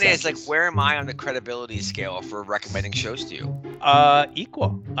It's like, where am I on the credibility scale for recommending shows to you?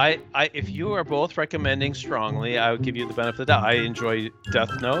 Equal. If you are both recommending strongly, I would give you the benefit of the doubt. I enjoy Death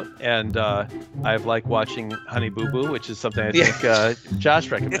Note, and I've liked watching Honey Boo Boo, which is something I think Josh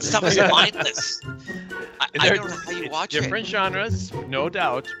recommended. It's something mindless. I don't know how you watch it. Different genres, no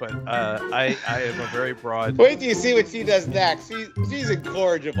doubt, but I am a very broad. Wait till you see what she does next. She's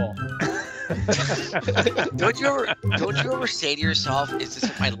incorrigible. Don't you ever say to yourself, "Is this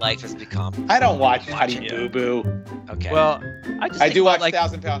what my life has become?" I don't watch Honey Boo Boo. Okay. Well, I do watch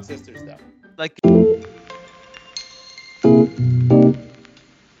 1,000 Pound Sisters though. Like.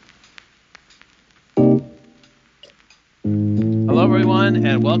 Hello, everyone,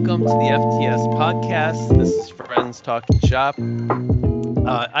 and welcome to the FTS podcast. This is Friends Talking Shop.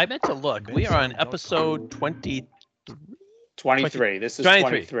 I meant to look. We are on episode 23. 23. This is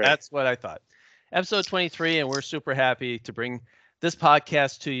 23. That's what I thought. Episode 23, and we're super happy to bring this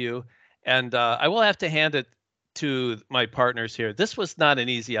podcast to you. And I will have to hand it to my partners here. This was not an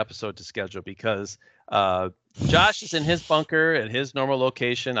easy episode to schedule because Josh is in his bunker at his normal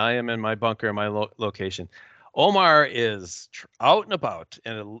location. I am in my bunker in my location. Omar is out and about,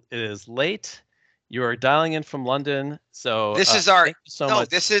 and it is late. You are dialing in from London, so this is our. Thank you so much.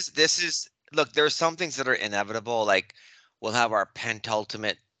 This is. Look, there are some things that are inevitable. Like we'll have our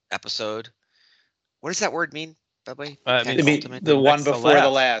pentultimate episode. What does that word mean, by the way? The one before the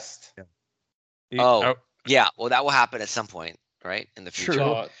last. Yeah. Yeah. Well, that will happen at some point, right, in the future.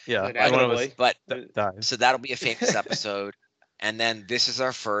 True. Yeah. Inevitably. But so that'll be a famous episode, and then this is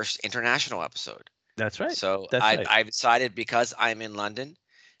our first international episode. That's right. So I've decided, because I'm in London,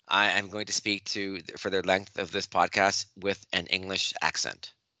 I am going to speak for the length of this podcast with an English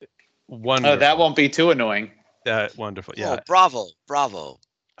accent. Wonderful. Oh, that won't be too annoying. Wonderful. Yeah. Oh, bravo.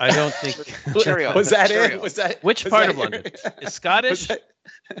 I don't think. Cheerio. Was that Cheerio. it? Was that Which was part that of London? Is Scottish?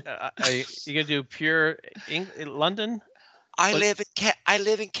 You gonna do pure London? I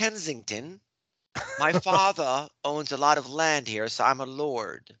live in Kensington. My father owns a lot of land here, so I'm a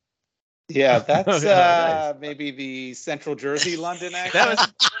lord. Yeah, that's Nice. maybe the Central Jersey London accent.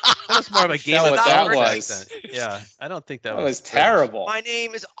 That was more of a Game of what Thrones that accent. Yeah, I don't think that was terrible. My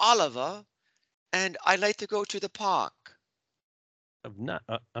name is Oliver, and I like to go to the park. Not.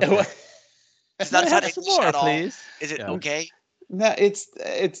 Is that not English more, at all? please? Is it okay? No,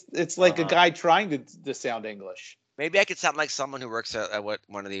 it's like a guy trying to sound English. Maybe I could sound like someone who works at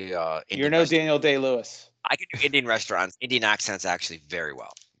one of the Indian You're no Daniel Day-Lewis. I can do Indian restaurants, Indian accents actually very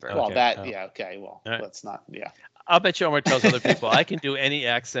well. Well, Okay. okay. Well, right. let's not. Yeah. I'll bet you Omar tells other people I can do any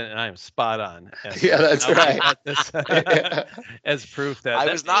accent and I am spot on. And Yeah, that's right. As proof that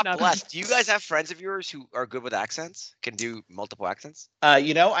I was not blessed. Do you guys have friends of yours who are good with accents? Can do multiple accents? I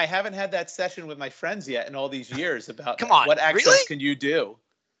haven't had that session with my friends yet in all these years about Come on, what accents really? can you do.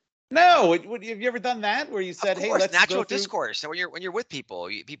 No, have you ever done that where you said, Of "Hey, course, let's natural go through." discourse. So when you're with people,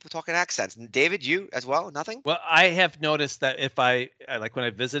 people talk in accents. And David, you as well? Nothing? Well, I have noticed that if I like when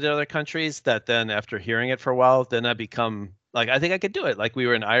I visited other countries, that then after hearing it for a while, then I become like I think I could do it. Like we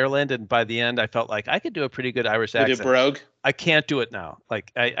were in Ireland, and by the end, I felt like I could do a pretty good Irish You accent. did brogue. I can't do it now.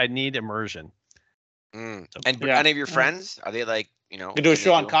 Like I need immersion. And Yeah. any of your friends, are they like, You can do a can they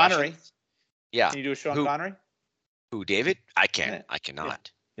Sean do Connery. impressions? Yeah. Can you do a Sean Who? Connery? Who, David? I can't. Yeah. I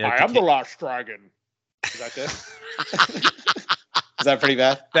cannot. Yeah, I am the last dragon. Is that good? Is that pretty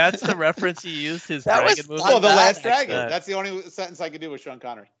bad? That's the reference he used. His That was dragon movie. fun. Oh, the bad, last actually. dragon. That's the only sentence I could do with Sean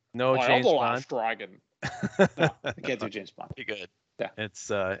Connery. No I am James the Bond. last dragon. No, I can't do James Bond. Pretty good.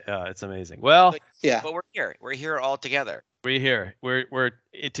 It's amazing. Well, Yeah. But we're here. We're here all together. we're here. We're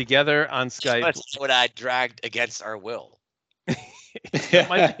together on Skype. That's what I dragged against our will. It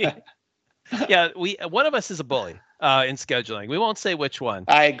might be. Yeah, one of us is a bully in scheduling. We won't say which one.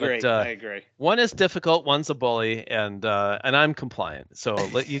 I agree. But, I agree. One is difficult, one's a bully, and I'm compliant. So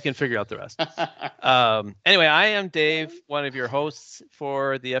you can figure out the rest. Anyway, I am Dave, one of your hosts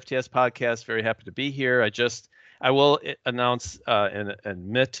for the FTS podcast. Very happy to be here. I will announce and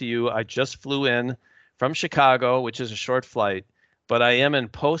admit to you, I just flew in from Chicago, which is a short flight, but I am in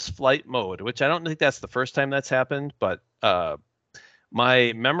post-flight mode, which I don't think that's the first time that's happened, but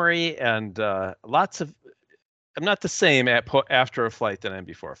my memory and I'm not the same after a flight than I am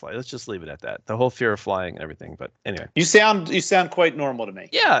before a flight. Let's just leave it at that. The whole fear of flying and everything. But anyway. You sound quite normal to me.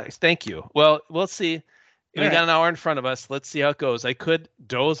 Yeah, thank you. Well, we'll see. We All got right. an hour in front of us. Let's see how it goes. I could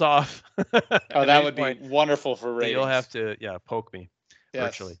doze off. Oh, that would be wonderful for ratings. You'll have to, poke me Yes.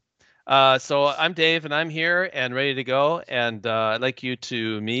 virtually. So I'm Dave, and I'm here and ready to go. And I'd like you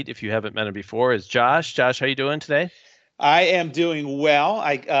to meet, if you haven't met him before, is Josh. Josh, how you doing today? I am doing well.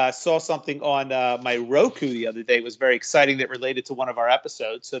 I saw something on my Roku the other day. It was very exciting that related to one of our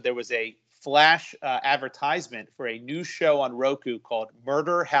episodes. So there was a flash advertisement for a new show on Roku called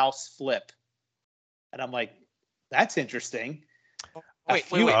Murder House Flip. And I'm like, that's interesting. Wait.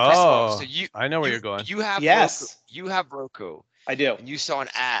 Oh, First of all, so I know where you're going. You have Yes. Roku. You have Roku. I do. And you saw an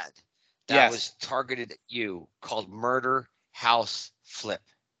ad that Yes. was targeted at you called Murder House Flip.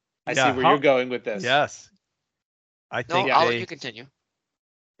 I see where you're going with this. Yes. I No, think I'll let you continue.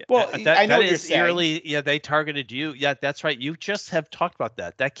 Well, I know what you're is saying. eerily, yeah, they targeted you. Yeah, that's right. You just have talked about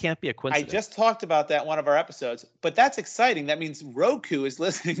that. That can't be a I coincidence. just talked about that in one of our episodes, but that's exciting. That means Roku is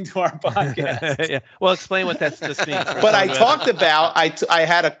listening to our podcast. Yeah. Well, explain what that just means. But I talked about, I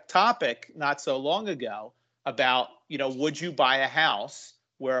had a topic not so long ago about, would you buy a house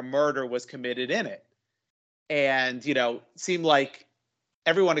where a murder was committed in it? And, seemed like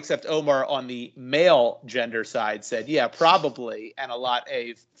everyone except Omar on the male gender side said, yeah, probably. And a lot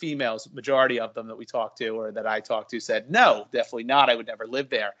of females, majority of them that we talked to or that I talked to said, no, definitely not. I would never live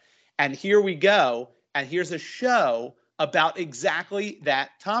there. And here we go. And here's a show about exactly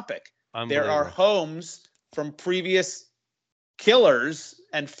that topic. There are homes from previous killers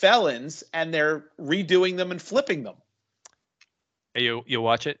and felons, and they're redoing them and flipping them. You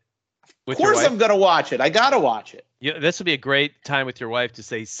watch it? Of course I'm going to watch it. I got to watch it. Yeah, this would be a great time with your wife to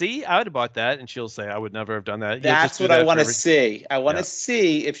say, see, I would have bought that. And she'll say, I would never have done that. That's what I want to see. I want to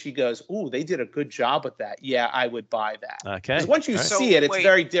see if she goes, ooh, they did a good job with that. Yeah, I would buy that. Okay. Because once you see it, it's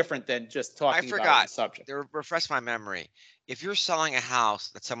very different than just talking about the subject. Refresh my memory. If you're selling a house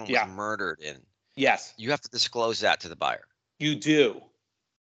that someone was murdered in, yes, you have to disclose that to the buyer. You do.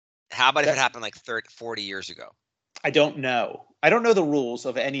 How about if it happened like 30, 40 years ago? I don't know. I don't know the rules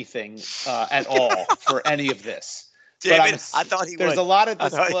of anything at all for any of this. David, I thought he there's would. a lot of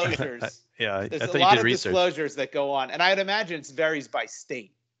disclosures. Yeah, there's a lot of disclosures that go on, and I'd imagine it varies by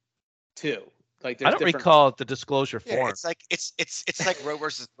state too. Like I don't recall the disclosure form. It's like Roe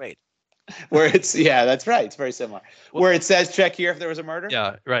versus Wade. Where it's that's right. It's very similar. Where it says check here if there was a murder.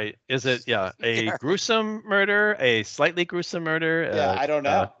 Yeah, right. Is it a gruesome murder, a slightly gruesome murder? Yeah, I don't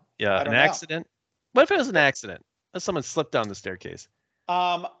know. An accident. What if it was an accident? Someone slipped down the staircase.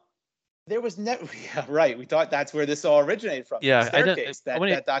 There was never. Yeah, right. We thought that's where this all originated from. Yeah, the staircase.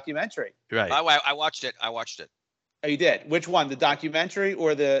 That documentary. Right. I watched it. Oh, you did. Which one? The documentary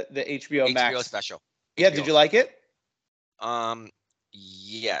or the HBO Max? HBO special. Yeah. Did you like it?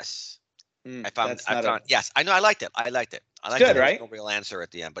 Yes. Yes. I know. I liked it. I liked it. Good, right? No real answer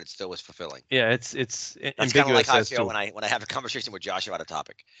at the end, but it still was fulfilling. Yeah, it's That's kind of like how I feel when I have a conversation with Josh about a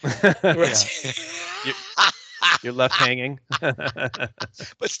topic. You're left hanging,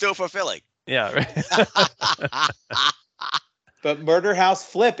 but still fulfilling. Yeah. Right. But Murder House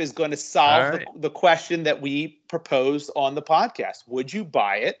Flip is going to solve the question that we proposed on the podcast. Would you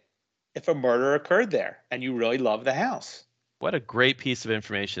buy it if a murder occurred there and you really love the house? What a great piece of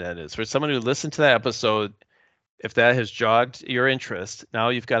information that is. For someone who listened to that episode, if that has jogged your interest, now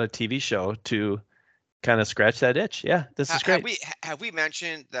you've got a TV show to kind of scratch that itch. Yeah, this is great. Have we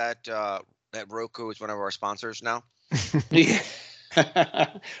mentioned that that Roku is one of our sponsors now?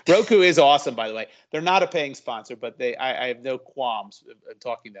 Roku is awesome, by the way. They're not a paying sponsor, but I have no qualms of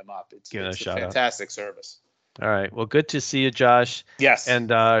talking them up. It's a fantastic service. All right. Well, good to see you, Josh. Yes.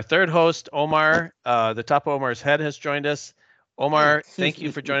 And our third host, Omar, the top of Omar's head, has joined us. Omar, thank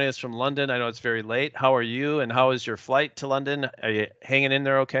you for joining us from London. I know it's very late. How are you, and how is your flight to London? Are you hanging in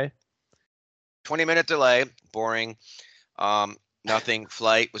there okay? 20-minute delay. Boring. Nothing.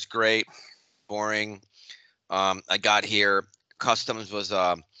 Flight was great. Boring. I got here. Customs was,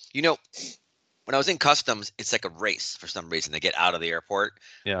 when I was in customs, it's like a race for some reason to get out of the airport.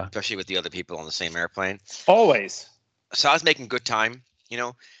 Yeah. Especially with the other people on the same airplane. Always. So I was making good time,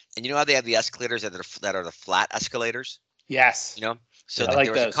 and you know how they have the escalators that are the flat escalators? Yes. So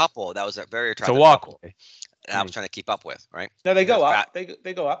there was a couple that was a very attractive. It's a walkway. That I was trying to keep up with, right? No, they go up. They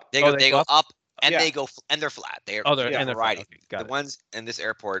go up. They go up. And they go, and they're flat. They're variety. The ones in this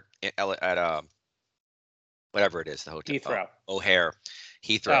airport at whatever it is, the hotel. Heathrow. O'Hare.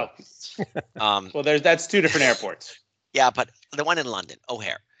 Heathrow. Oh. Well, that's two different airports. Yeah, but the one in London,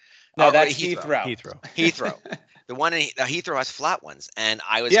 O'Hare. No, that's Heathrow. Heathrow. The one in Heathrow has flat ones, and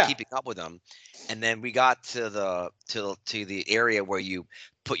I was keeping up with them. And then we got to the area where you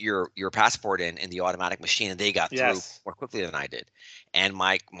put your passport in the automatic machine, and they got through more quickly than I did. And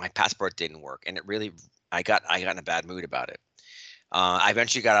my passport didn't work, and it really I got in a bad mood about it. I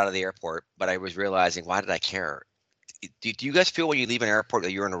eventually got out of the airport, but I was realizing, why did I care? Do you guys feel when you leave an airport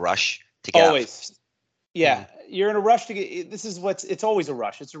that you're in a rush to get Always. Yeah, you're in a rush to get. This is it's always a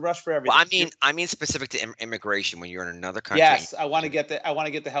rush. It's a rush for everything. Well, I mean specific to immigration when you're in another country. Yes, I want to get the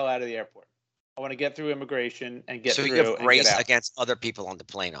hell out of the airport. I want to get through immigration and get through. So you have grace against other people on the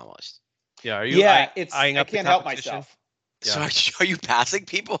plane almost. Yeah, are you? Yeah, I can't help myself. Yeah. So are you passing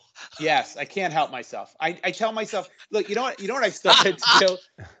people? Yes, I can't help myself. I tell myself, look, you know what I started to do?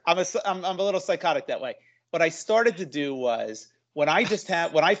 I'm a little psychotic that way. What I started to do was when I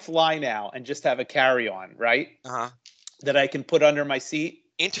fly now and just have a carry-on, right? That I can put under my seat.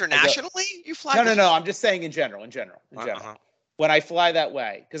 Internationally, you fly? No. I'm just saying in general. When I fly that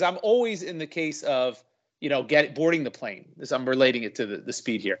way, because I'm always in the case of boarding the plane. I'm relating it to the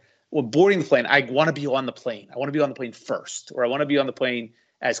speed here. Well, boarding the plane, I want to be on the plane. I want to be on the plane first, or I want to be on the plane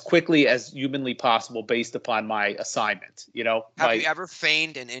as quickly as humanly possible based upon my assignment. Have you ever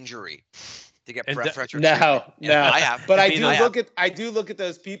feigned an injury to get preferential? No. I have. But I do look at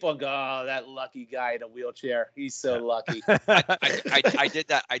those people and go, oh, that lucky guy in a wheelchair. He's so lucky. I did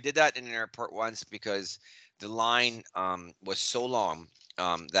that. I did that in an airport once because the line was so long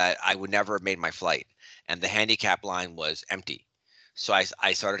that I would never have made my flight, and the handicap line was empty. So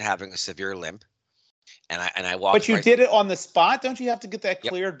I started having a severe limp, and I walked. But you did it on the spot. Don't you have to get that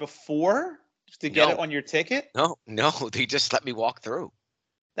cleared before to get it on your ticket? No, they just let me walk through.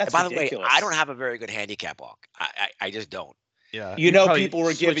 That's by ridiculous. the way, I don't have a very good handicap walk. I just don't. Yeah. People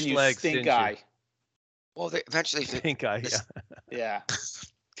were giving you stink eye. Well, they eventually stink eye. Yeah.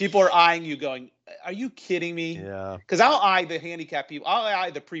 People are eyeing you, going, "Are you kidding me?" Yeah. Because I'll eye the handicap people. I'll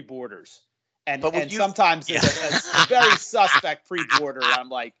eye the pre-boarders. And sometimes it's a very suspect pre-boarder. I'm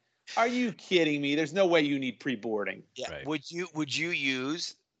like, are you kidding me? There's no way you need pre-boarding. Yeah. Right. Would you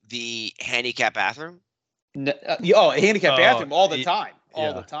use the handicap bathroom? No, handicap bathroom all the time.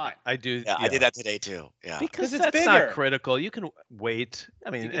 All the time. I do. Yeah, I did that today too. Yeah. Because it's bigger. Not critical. You can wait.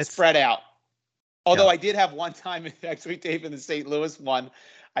 I mean, it's spread out. Although I did have one time actually, Dave, in the St. Louis one,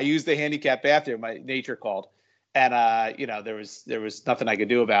 I used the handicap bathroom. My nature called, and there was nothing I could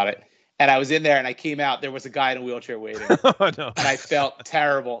do about it. And I was in there and I came out. There was a guy in a wheelchair waiting. Oh, no. And I felt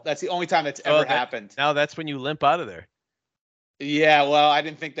terrible. That's the only time that's ever happened. Now that's when you limp out of there. Yeah, well, I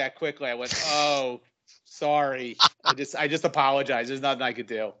didn't think that quickly. I went, oh, sorry. I just apologize. There's nothing I could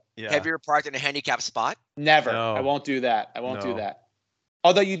do. Yeah. Have you ever parked in a handicapped spot? Never. No. I won't do that. Do that.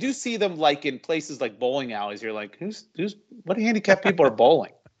 Although you do see them like in places like bowling alleys. You're like, what handicapped people are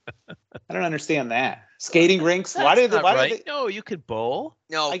bowling? I don't understand that. Skating rinks. Why do they? No, you could bowl.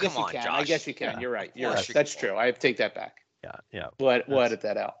 No, I guess come on, you can. Josh. I guess you can. Yeah. You're right. That's true. I take that back. Yeah. We'll edit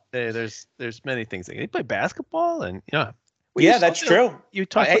that out. There's many things. You play basketball and that's true. You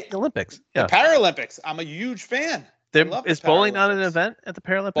talk about the Olympics. Yeah. The Paralympics. I'm a huge fan. Is bowling not an event at the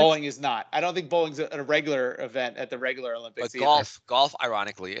Paralympics? Bowling is not. I don't think bowling's a regular event at the regular Olympics. But golf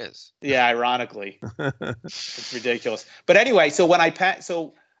ironically is. Yeah, ironically. It's ridiculous. But anyway, so when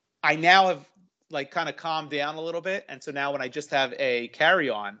I now have kind of calmed down a little bit. And so now when I just have a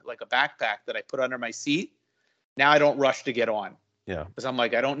carry-on, like a backpack that I put under my seat, now I don't rush to get on. Yeah. Because I'm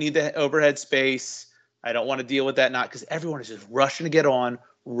like, I don't need the overhead space. I don't want to deal with that. Because everyone is just rushing to get on,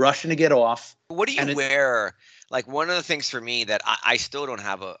 rushing to get off. What do you wear? Like one of the things for me that I still don't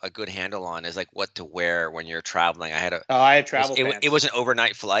have a good handle on is like what to wear when you're traveling. I had travel pants. It was an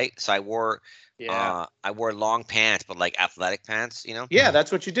overnight flight. So I wore long pants, but like athletic pants, Yeah,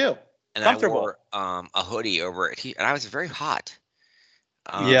 that's what you do. And I wore a hoodie over it, and I was very hot.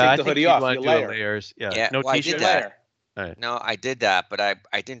 Take the hoodie off. You layer. Layers. Yeah. Yeah. No t-shirt. Layer. Right. No, I did that, but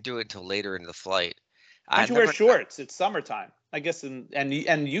I didn't do it until later in the flight. Why don't you wear shorts? It's summertime, I guess, and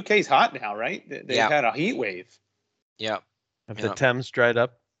UK's hot now, right? They had a heat wave. Yeah. Have the Thames dried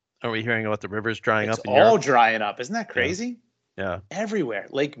up? Are we hearing about the rivers drying up? It's all drying up. Isn't that crazy? Yeah. Everywhere.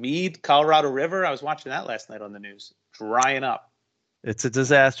 Lake Mead, Colorado River. I was watching that last night on the news. Drying up. It's a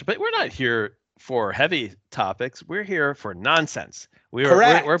disaster, but we're not here for heavy topics. We're here for nonsense.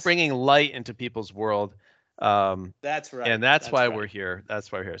 We're bringing light into people's world. That's right. And that's why we're here.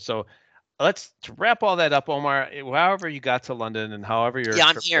 So to wrap all that up, Omar, however you got to London and however you're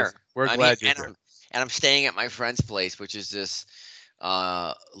I'm here. We're glad you're here. And I'm staying at my friend's place, which is this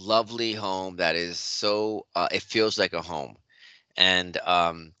lovely home that is so it feels like a home. And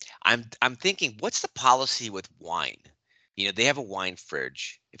I'm thinking, what's the policy with wine? They have a wine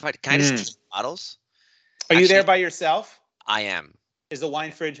fridge. Can I just take bottles? Are you there by yourself? I am. Does the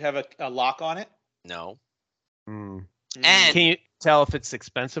wine fridge have a lock on it? No. And can you tell if it's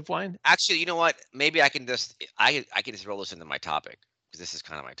expensive wine? Actually, you know what? Maybe I can just roll this into my topic because this is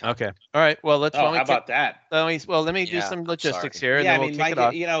kind of my topic. Okay. All right. Well, how about that? Let me do some logistics here. And yeah, then we'll kick it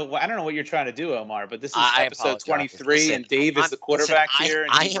off. I don't know what you're trying to do, Omar, but this is episode 23, and Dave is the quarterback here,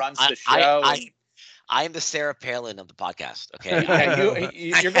 and he runs the show. I'm the Sarah Palin of the podcast. Okay,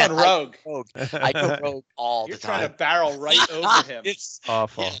 you're going rogue. I go rogue all You're the time. trying to barrel right over him. It's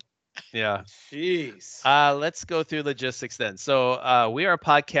awful. Yeah. Jeez. Let's go through logistics then. So we are a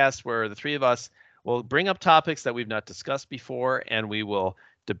podcast where the three of us will bring up topics that we've not discussed before, and we will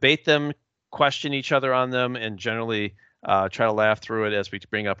debate them, question each other on them, and generally try to laugh through it as we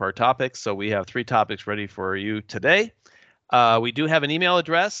bring up our topics. So we have 3 topics ready for you today. We do have an email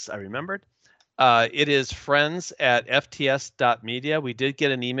address. I remembered. It is friends@fts.media. We did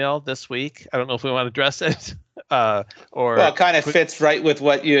get an email this week. I don't know if we want to address it. Well, it kind of fits right with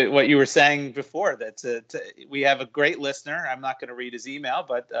what you were saying before. That we have a great listener. I'm not going to read his email,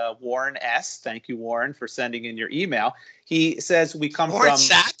 but Warren S. Thank you, Warren, for sending in your email. He says we come Warren from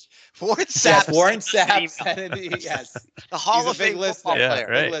Sapp. Warren Sapp. Yes, Warren Sapp. Yes, the Hall of Fame football player.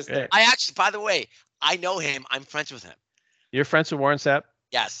 Right. I actually, by the way, I know him. I'm friends with him. You're friends with Warren Sapp?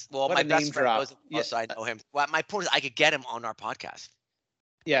 Yes. Well, what my best friend knows him, so I know him. Well, my point is, I could get him on our podcast.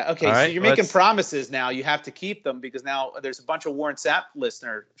 Yeah. Okay. So you're making promises now. You have to keep them because now there's a bunch of Warren Sapp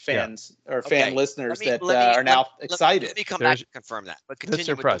fans or fan listeners that are now excited. Let me come back and confirm that. But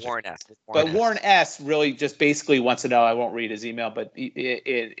continue with the Warren S. Warren S. really just basically wants to know. I won't read his email, but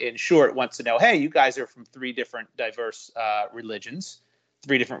in short, wants to know. Hey, you guys are from 3 different diverse religions,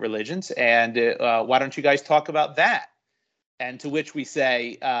 and why don't you guys talk about that? And to which we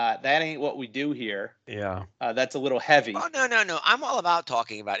say, that ain't what we do here. Yeah. That's a little heavy. Oh, no. I'm all about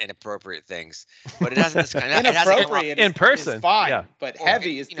talking about inappropriate things. But it hasn't this kind of inappropriate in person. Is fine, yeah. But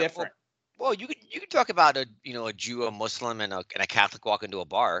heavy is different. Well, you can talk about a Jew, a Muslim, and a Catholic walk into a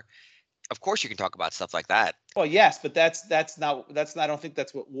bar. Of course you can talk about stuff like that. Well, yes, but that's not I don't think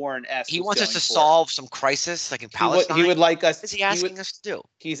that's what Warren S. He wants us to solve some crisis like in Palestine. He would like us. What is he asking us to do?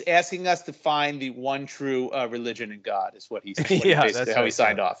 He's asking us to find the one true religion in God is what he's that's how he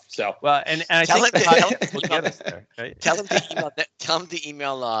signed off. So well, and I tell think tell him to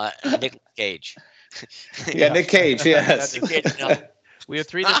email Nick Cage. Yeah, Nick Cage. Yes. We have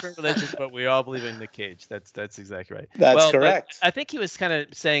 3 different religions, but we all believe in Nick Cage. That's exactly right. That's correct. I think he was kind of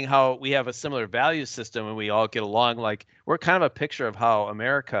saying how we have a similar value system and we all get along. Like we're kind of a picture of how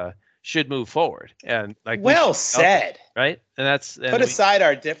America should move forward. And like well said, right? And that's put aside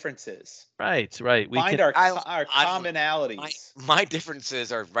our differences. Right. We find our commonalities. My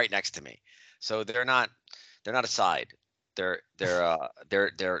differences are right next to me, so they're not aside. They're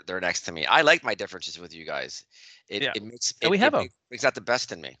next to me. I like my differences with you guys. It makes out the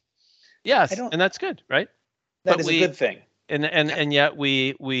best in me. Yes, and that's good, right? That is a good thing. And yet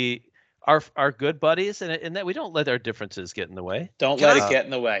we are good buddies, and that we don't let our differences get in the way. Don't let it get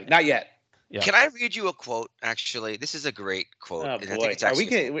in the way. Not yet. Yeah. Can I read you a quote? Actually, this is a great quote. Oh boy!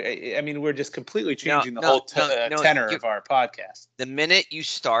 We're just completely changing the whole tenor of our podcast. The minute you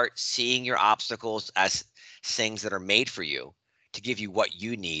start seeing your obstacles as things that are made for you to give you what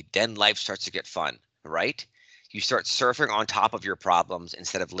you need, then life starts to get fun, right? You start surfing on top of your problems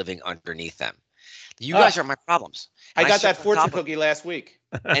instead of living underneath them. You guys are my problems. I got that fortune cookie last week.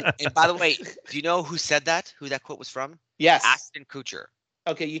 And by the way, do you know who said that? Who that quote was from? Yes. Ashton Kutcher.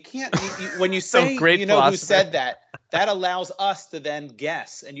 Okay, you can't. When you say you know who said that, that allows us to then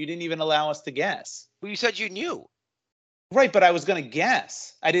guess, and you didn't even allow us to guess. Well, you said you knew. Right, but I was going to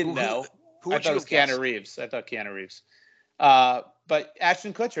guess. I didn't know. Who I thought it was Keanu Reeves. But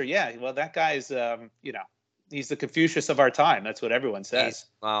Ashton Kutcher, yeah. Well, that guy's, he's the Confucius of our time. That's what everyone says.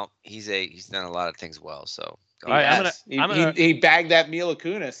 He's done a lot of things well. So all right, he bagged that Mila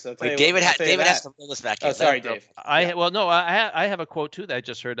Kunis. David has to roll this back in. Oh, sorry, Dave. I have a quote too that I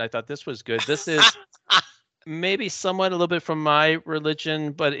just heard. I thought this was good. This is maybe somewhat a little bit from my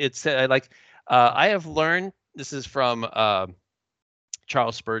religion, but it's I have learned. This is from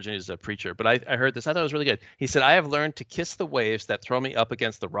Charles Spurgeon, is a preacher, but I heard this. I thought it was really good. He said, "I have learned to kiss the waves that throw me up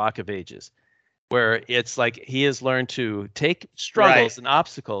against the rock of ages." Where it's like he has learned to take struggles and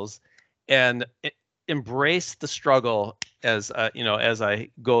obstacles and embrace the struggle as as I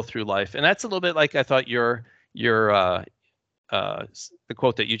go through life. And that's a little bit like I thought your the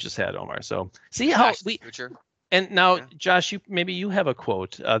quote that you just had, Omar. So see how and now Josh, maybe you have a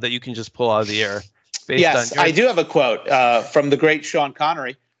quote that you can just pull out of the air. Yes, I do have a quote from the great Sean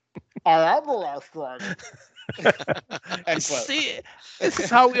Connery. Our everlasting. See, this is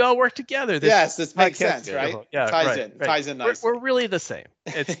how we all work together. This makes sense, right? Yeah, ties in nicely. We're really the same.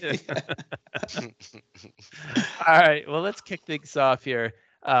 All right, well, let's kick things off here.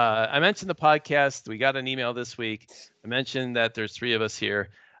 I mentioned the podcast. We got an email this week. I mentioned that there's 3 of us here.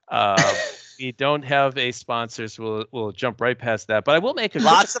 We don't have a sponsor, so we'll jump right past that. But I will make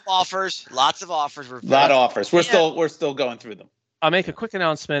lots of offers. Lots of offers. We're still going through them. I'll make a quick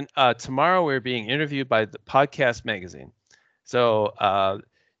announcement. Tomorrow we're being interviewed by the Podcast Magazine. So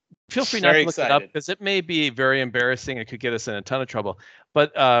feel free not to look it up because it may be very embarrassing. It could get us in a ton of trouble.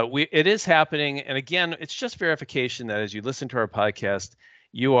 But it is happening. And again, it's just verification that as you listen to our podcast,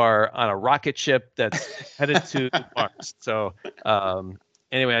 you are on a rocket ship that's headed to Mars. So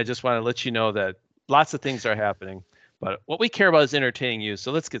anyway, I just want to let you know that lots of things are happening. But what we care about is entertaining you.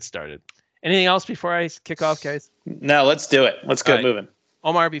 So let's get started. Anything else before I kick off, guys? No, let's do it. Let's get moving.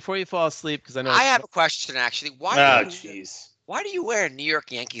 Omar, before you fall asleep, because I know I have a question actually. Why do you wear a New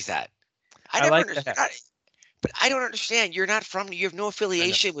York Yankees hat? I never like understood. the hat. But I don't understand. You're not from. You have no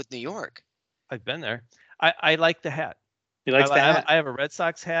affiliation with New York. I've been there. I like the hat. He likes the hat. I have a Red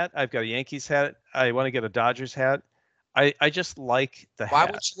Sox hat. I've got a Yankees hat. I want to get a Dodgers hat. I just like the hat. Why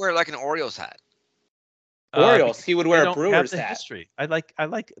would you wear like an Orioles hat? Orioles. He would wear a Brewers hat. History. I like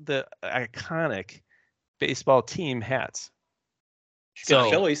the iconic baseball team hats. So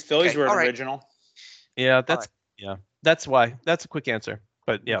Phillies were an original. Yeah, that's why. That's a quick answer.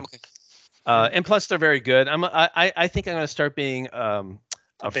 But yeah. Okay. And plus they're very good. I think I'm going to start being a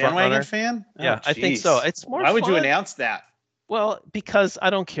bandwagon fan. Yeah, I think so. It's more. Why would you announce that? Well, because I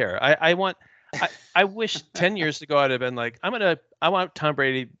don't care. I wish 10 years ago I'd have been like, I want Tom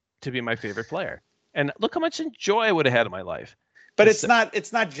Brady to be my favorite player. And look how much joy I would have had in my life. But it's not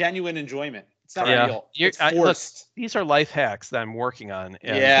genuine enjoyment. It's not real. It's forced. Look, these are life hacks that I'm working on.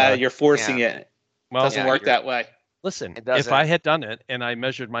 And, you're forcing it. Well, it doesn't work that way. Listen, if I had done it and I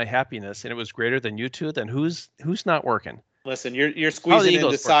measured my happiness and it was greater than you two, then who's not working? Listen, you're squeezing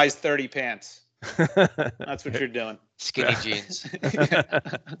into size 30 pants. That's what you're doing. Skinny jeans.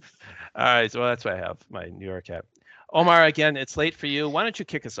 All right, so that's why I have my New York hat. Omar, again, it's late for you. Why don't you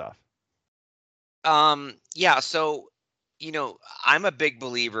kick us off? Yeah, so I'm a big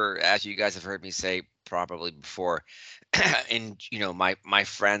believer, as you guys have heard me say probably before, in my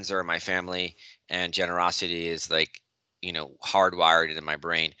friends or my family, and generosity is like hardwired into my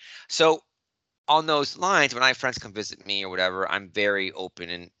brain. So on those lines, when I have friends come visit me or whatever, I'm very open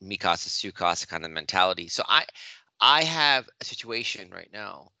and mi casa su casa kind of mentality. So I have a situation right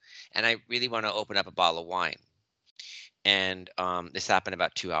now, and I really want to open up a bottle of wine. And this happened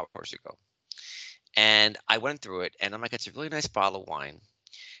about 2 hours ago. And I went through it, and I'm like, it's a really nice bottle of wine.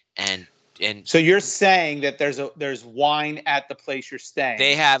 And so you're saying that there's wine at the place you're staying.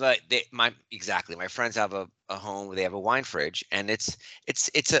 They have my friends have a home where they have a wine fridge, and it's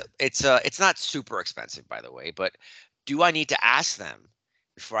not super expensive, by the way, but do I need to ask them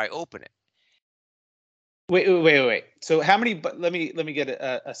before I open it? Wait. So how many, but let me get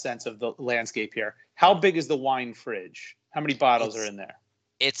a sense of the landscape here. How big is the wine fridge? How many bottles are in there?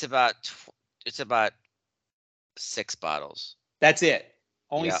 It's about 6 bottles. That's it.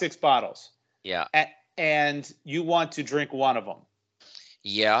 Only 6 bottles. Yeah. And you want to drink one of them.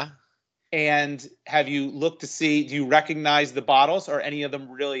 Yeah. And have you looked to see, do you recognize the bottles? Are any of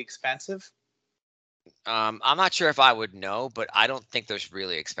them really expensive? I'm not sure if I would know, but I don't think there's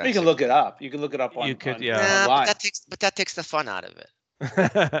really expensive. You can look it up. You can look it up online. But that takes the fun out of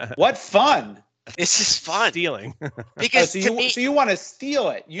it. What fun? It's just fun. Stealing. Because you want to steal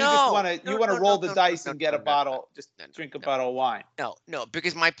it. You want to roll the dice and get a bottle, drink a bottle of wine. No,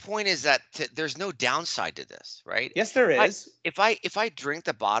 because my point is that there's no downside to this, right? Yes, there is. If I drink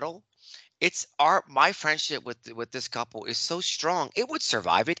the bottle, my friendship with this couple is so strong, it would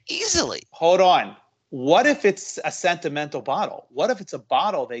survive it easily. Hold on. What if it's a sentimental bottle? What if it's a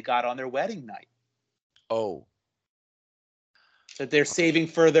bottle they got on their wedding night? Oh. That they're saving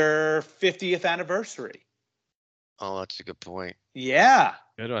for their 50th anniversary. Oh, that's a good point. Yeah.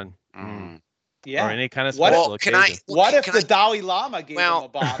 Good one. Yeah. Or any kind of special occasion. What if the Dalai Lama gave them a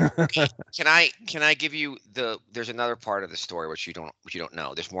bottle? Can I give you there's another part of the story which you don't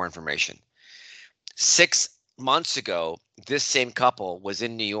know. There's more information. 6 months ago, this same couple was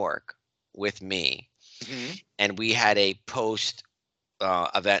in New York with me, and we had a post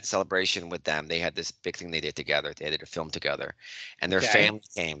event celebration with them. They had this big thing they did together. They did a film together, and their family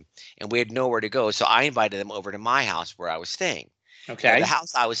came, and we had nowhere to go. So I invited them over to my house where I was staying. Okay. Now, the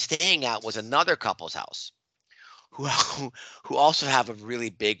house I was staying at was another couple's house who also have a really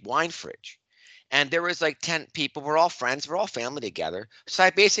big wine fridge. And there was like 10 people. We're all friends. We're all family together. So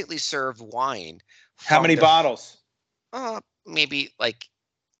I basically served wine. How many bottles? Maybe like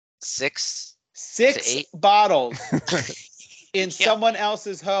 6 to 8 bottles. In Yeah. someone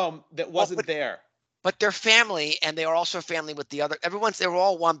else's home that wasn't there. But they're family, and they are also family with the other. They were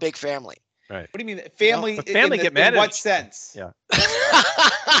all one big family. Right. What do you mean family? Family get mad in at what sense? Yeah.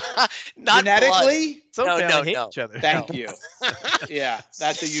 Not genetically? Some family hate no. each other. Thank you. Yeah,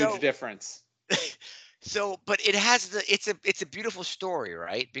 that's a huge difference. So, but it's a beautiful story,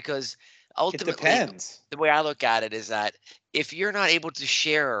 right? Because It ultimately, depends. the way I look at it is that if you're not able to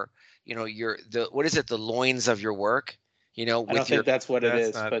share, what is it, the loins of your work, I don't think that's what it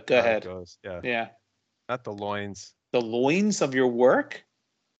is, but go ahead. It goes. Yeah. Yeah. Not the loins. The loins of your work?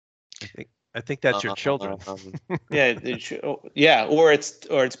 I think that's your children. Yeah, yeah, or it's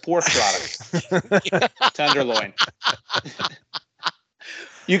pork products. Tenderloin.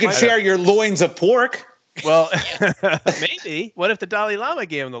 You can share your loins of pork. Well, maybe. What if the Dalai Lama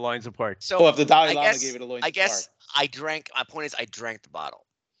gave him the loins of pork? So if the Dalai Lama gave it a loins of pork. I drank. My point is, I drank the bottle.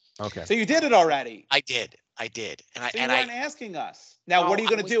 Okay. So you did it already. I did. And you weren't asking us. Now, what are you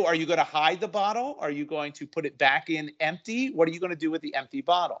going to do? Are you going to hide the bottle? Are you going to put it back in empty? What are you going to do with the empty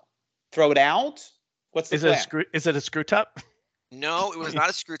bottle? Throw it out? What's the plan? Is it a screw top? No, it was not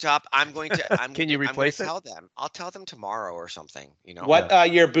a screw top. Can you replace it? I'll tell them tomorrow or something.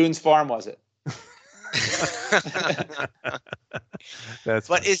 What year Boone's Farm was it? That's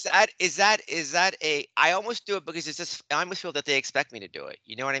but is that a I almost do it because it's just I almost feel that they expect me to do it.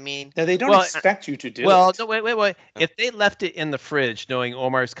 You know what I mean? No, they don't expect you to do it. Well, no, wait. If they left it in the fridge knowing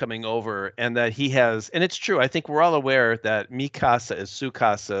Omar's coming over and that he has, and it's true, I think we're all aware that Mi Casa is Su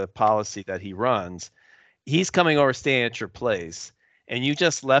Casa policy that he runs. He's coming over staying at your place. And you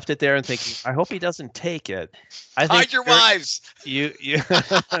just left it there and thinking, I hope he doesn't take it. I think hide your wives. You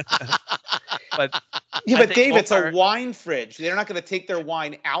but Dave, it's a wine fridge. They're not going to take their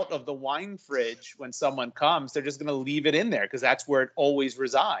wine out of the wine fridge when someone comes. They're just going to leave it in there because that's where it always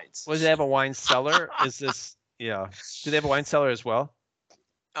resides. Well, do they have a wine cellar? Do they have a wine cellar as well?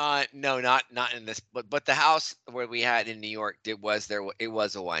 No, not in this. But the house where we had in New York, it was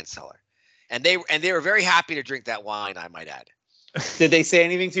a wine cellar, and they were very happy to drink that wine. I might add. Did they say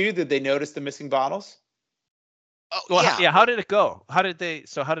anything to you? Did they notice the missing bottles? Oh, well, yeah. How did it go? How did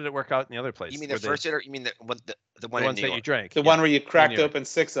it work out in the other place? You mean the first hit, or you mean the one ones in New that you drank? The one where you cracked open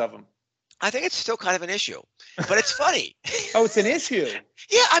 6 of them. I think it's still kind of an issue, but it's funny. Oh, it's an issue.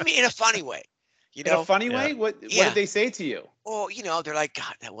 Yeah, I mean, in a funny way. In a funny way? What did they say to you? Well, they're like,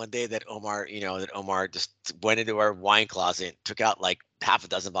 God, that one day that Omar just went into our wine closet, took out like half a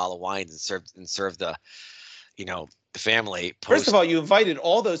dozen bottles of wine and served the, the family. First of all, you invited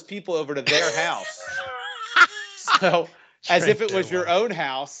all those people over to their house. So, as if it was your own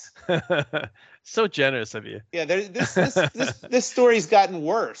house. So generous of you. Yeah, this story's gotten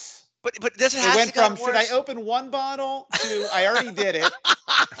worse. But does it have to went from should I open one bottle to I already did it.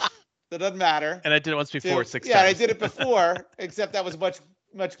 That doesn't matter. And I did it once before, 6 times. Yeah, I did it before, except that was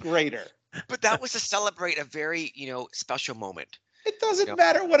much greater. But that was to celebrate a very special moment. It doesn't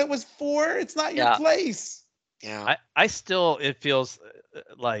matter what it was for. It's not your place. Yeah. It feels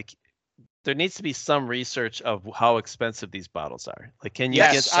like there needs to be some research of how expensive these bottles are. Like, can you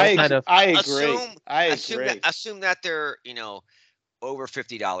get some kind of? I agree. Assume that they're over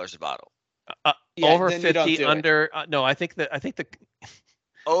 $50 a bottle. Over 50, under no. I think the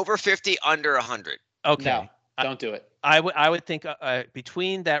over 50, under 100. Okay. No, don't do it. I would think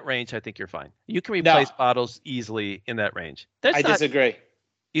between that range, I think you're fine. You can replace bottles easily in that range. I disagree.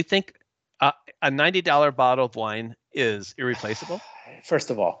 You think a $90 bottle of wine is irreplaceable?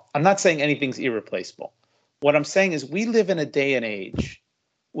 First of all, I'm not saying anything's irreplaceable. What I'm saying is we live in a day and age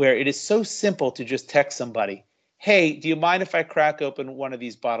where it is so simple to just text somebody, hey, do you mind if I crack open one of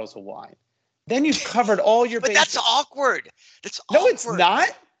these bottles of wine? Then you've covered all your bases. But that's awkward. No, it's not.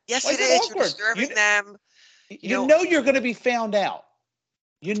 Yes, it is. You're disturbing them. You know you're going to be found out.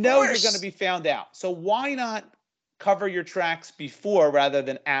 You know you're going to be found out. So why not cover your tracks before rather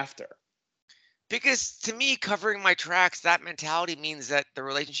than after? Because to me, covering my tracks, that mentality means that the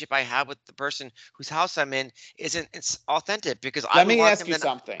relationship I have with the person whose house I'm in it's authentic. Because let me ask you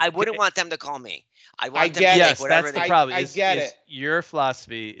something. I wouldn't want them to call me. I get them to yes, that's the problem. I get it. Your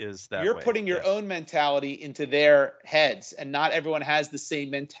philosophy is that you're putting your own mentality into their heads, and not everyone has the same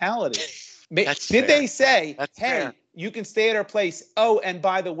mentality. Did they say, hey, you can stay at our place? Oh, and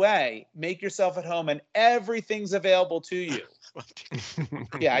by the way, make yourself at home, and everything's available to you.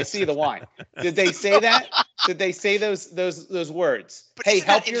 Yeah, I see the wine. Did they say that? Did they say those words? But hey,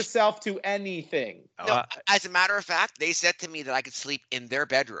 help yourself to anything. No, as a matter of fact, they said to me that I could sleep in their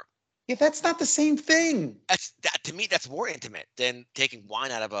bedroom. Yeah, that's not the same thing. To me, that's more intimate than taking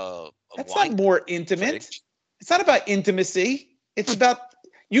wine out of a That's wine not more intimate. Fridge. It's not about intimacy. It's about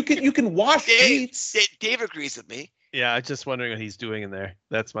you can wash sheets. Dave agrees with me. Yeah, I'm just wondering what he's doing in there.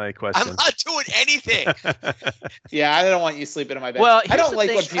 That's my question. I'm not doing anything. Yeah, I don't want you sleeping in my bed. Well, I don't like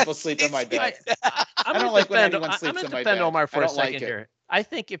when people sleep in my bed. I don't like when anyone sleeps in my bed. I'm going to defend Omar for a second like here. I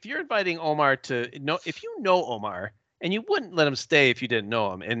think if you're inviting Omar if you know Omar, and you wouldn't let him stay if you didn't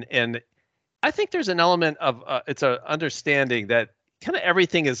know him, and I think there's an element of it's an understanding that kind of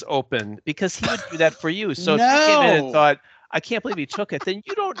everything is open because he would do that for you. So if you came in and thought, I can't believe he took it, then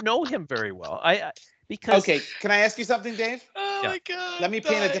you don't know him very well. Because okay, can I ask you something, Dave? Oh my God. Let me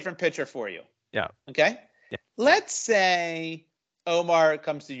paint a different picture for you. Yeah. Okay. Yeah. Let's say Omar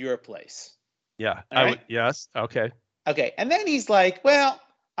comes to your place. Yeah. All right? Yes. Okay. Okay. And then he's like, well,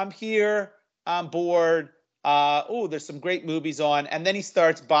 I'm here. I'm bored. There's some great movies on. And then he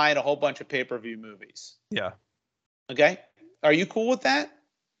starts buying a whole bunch of pay-per-view movies. Yeah. Okay. Are you cool with that?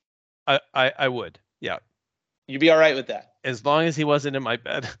 I would. Yeah. You'd be all right with that? As long as he wasn't in my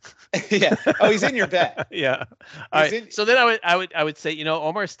bed. Yeah. Oh, he's in your bed. Yeah. All right. So then I would say,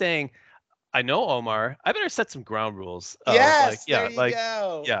 Omar's staying. I know Omar. I better set some ground rules. Yes. There you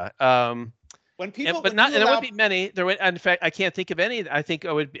go. Yeah. When people, and there would be many. There would, in fact, I can't think of any. I think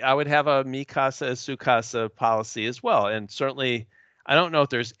I would have a mi casa su casa policy as well. And certainly, I don't know if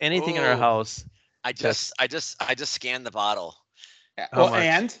there's anything in our house. I just scanned the bottle. Well,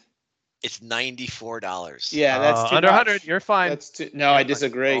 and it's $94. Yeah, that's too under much. 100. You're fine. That's too. No, I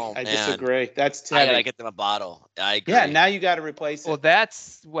disagree. I disagree. That's too. I gotta get them a bottle. I agree. Yeah, now you got to replace it. Well,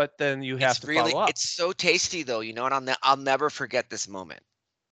 that's what then you have to follow up. It's so tasty though, and I'll never forget this moment.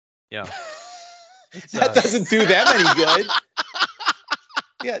 Yeah. That doesn't do them any good.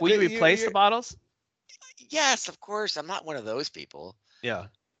 Yeah. Will you replace the bottles? Yes, of course. I'm not one of those people. Yeah.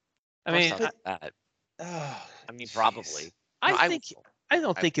 I mean, probably. I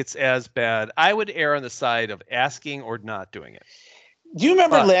don't think it's as bad. I would err on the side of asking or not doing it. Do you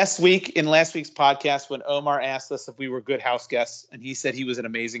remember last week's podcast when Omar asked us if we were good house guests, and he said he was an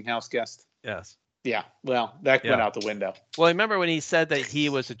amazing house guest? Yes. Yeah. Well, that went out the window. Well, I remember when he said that he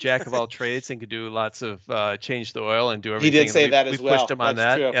was a jack of all trades and could do lots of change the oil and do everything. He did say that as well. We pushed him on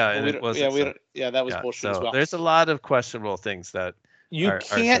that. True. Yeah, and it wasn't. That was bullshit as well. There's a lot of questionable things that you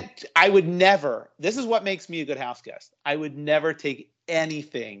can't. I would never. This is what makes me a good house guest. I would never take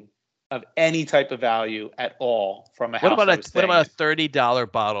anything of any type of value at all from a house. What about a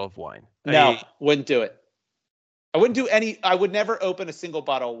 $30 bottle of wine? No, wouldn't do it. I wouldn't do any. I would never open a single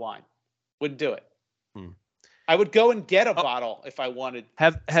bottle of wine. Wouldn't do it. I would go and get a bottle if I wanted.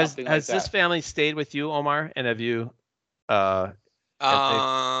 Has this family stayed with you, Omar? And have you done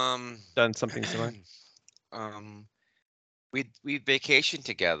something similar? We vacationed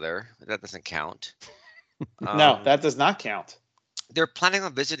together. That doesn't count. No, that does not count. They're planning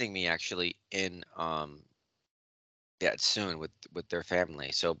on visiting me actually in soon with their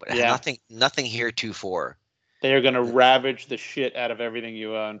family. So, but nothing heretofore. They are going to ravage the shit out of everything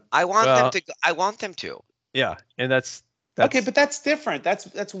you own. I want them to. Yeah, and that's okay, but that's different. That's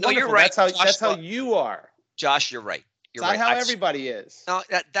wonderful. No, you're right. That's how you are. Josh, you're right. You're not how everybody is. No,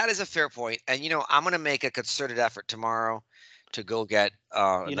 that is a fair point. And I'm going to make a concerted effort tomorrow to go get.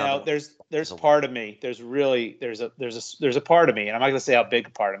 There's part of me. There's a part of me, and I'm not going to say how big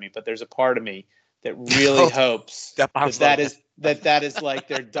a part of me, but there's a part of me that really hopes that is like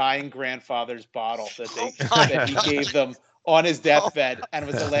their dying grandfather's bottle that he gave them on his deathbed, and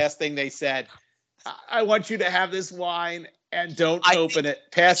it was the last thing they said. I want you to have this wine and don't open it.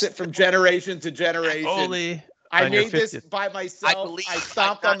 Pass it from generation to generation. I made this by myself. I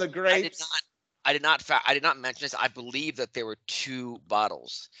stomped on the grapes. I did not mention this. I believe that there were 2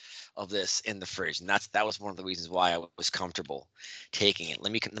 bottles of this in the fridge, and that was one of the reasons why I was comfortable taking it.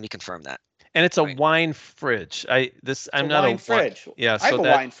 Let me confirm that. And it's a wine fridge. I'm not a wine fridge. Yeah, I have a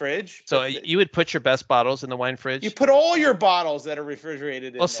wine fridge. So you would put your best bottles in the wine fridge. You put all your bottles that are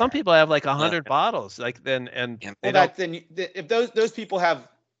refrigerated in Well, some people have like 100 bottles. If those people have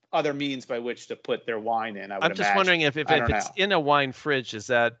other means by which to put their wine in, I'm just wondering if it's in a wine fridge, is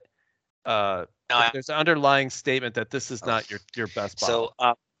that there's an underlying statement that this is not your best bottle.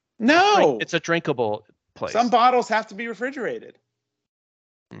 So no, it's a drinkable place. Some bottles have to be refrigerated.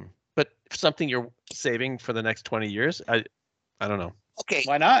 But something you're saving for the next 20 years, I don't know. Okay,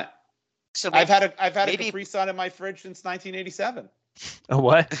 why not? So I've had a Capri Sun in my fridge since 1987. A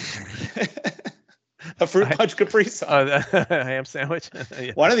what? A fruit punch Capri Sun. A ham sandwich.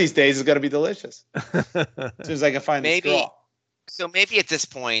 Yeah. One of these days is going to be delicious. As soon as I can find the straw. So maybe at this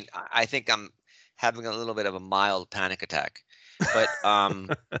point, I think I'm having a little bit of a mild panic attack. But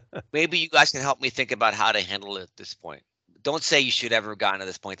maybe you guys can help me think about how to handle it at this point. Don't say you should ever have gotten to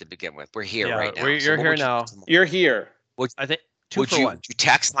this point to begin with. We're here right now. You're here now. You're here. I think would you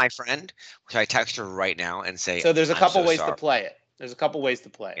text my friend? Should I text her right now and say? So there's a couple ways to play it. Yes.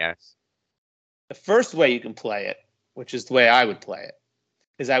 The first way you can play it, which is the way I would play it,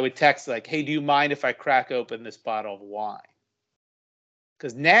 is I would text like, "Hey, do you mind if I crack open this bottle of wine?"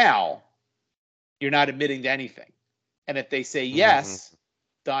 Because now you're not admitting to anything, and if they say yes,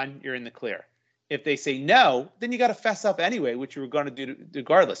 done, you're in the clear. If they say no, then you got to fess up anyway, which you were going to do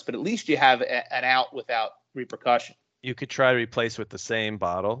regardless. But at least you have an out without repercussion. You could try to replace with the same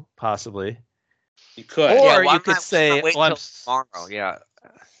bottle, possibly. You could. Or you could say, wait till tomorrow. Yeah.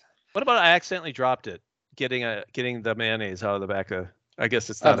 What about I accidentally dropped it, getting the mayonnaise out of the back of, I guess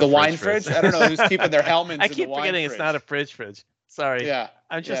it's not the wine fridge. I don't know who's keeping their helmets. I keep forgetting it's not a fridge. Sorry. Yeah.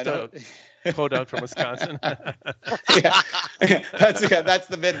 I'm just a podunk from Wisconsin. Yeah. That's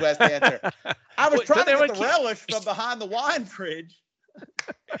the Midwest answer. I was trying to get the relish from behind the wine fridge.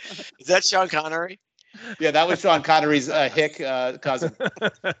 Is that Sean Connery? Yeah, that was Sean Connery's hick cousin.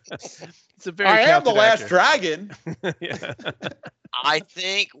 It's a very I am the last actor. dragon. Yeah. I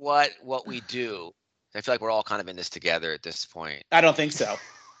think what we do, I feel like we're all kind of in this together at this point. I don't think so.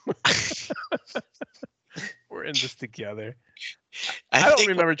 We're in this together. I don't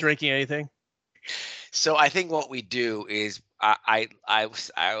remember drinking anything. So I think what we do is I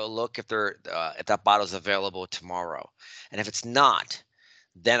will look if that bottle's available tomorrow, and if it's not,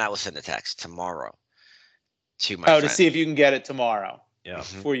 then I will send a text tomorrow to my friend. To see if you can get it tomorrow. Yeah.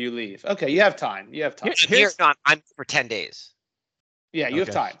 Before you leave. Okay, you have time. I'm for 10 days. Yeah, you have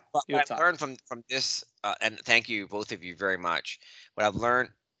time. What I've learned from this, and thank you both of you very much. What I've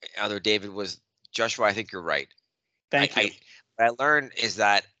learned, other David, was Joshua. I think you're right. Thank you. What I learned is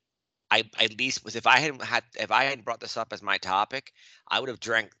that I at least was if I hadn't brought this up as my topic, I would have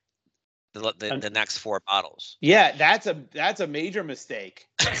drank the next 4 bottles. Yeah, that's a major mistake.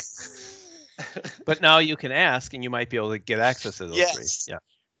 But now you can ask, and you might be able to get access to those 3. Yeah.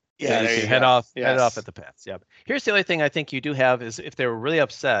 Yeah, you can head off at the pass. Yeah. Here's the only thing I think you do have is if they were really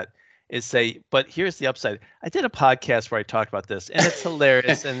upset, is say, but here's the upside. I did a podcast where I talked about this, and it's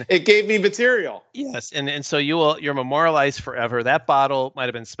hilarious. And it gave me material. Yes, and so you're memorialized forever. That bottle might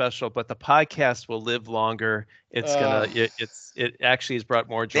have been special, but the podcast will live longer. It's it actually has brought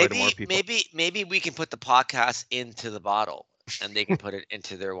more joy to more people. Maybe we can put the podcast into the bottle, and they can put it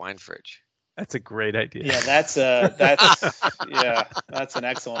into their wine fridge. That's a great idea. Yeah, that's an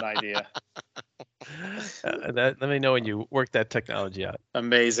excellent idea. Let me know when you work that technology out.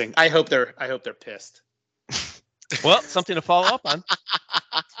 Amazing. I hope they're pissed. Well, something to follow up on.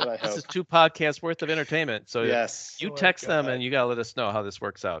 That's what I hope. This is 2 podcasts worth of entertainment. So yes, you text them and you gotta let us know how this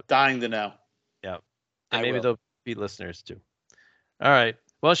works out. Dying to know. Yeah, and maybe they'll be listeners too. All right.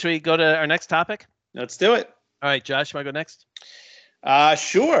 Well, should we go to our next topic? Let's do it. All right, Josh, you want to go next?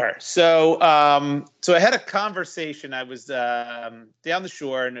 Sure. So I had a conversation. I was down the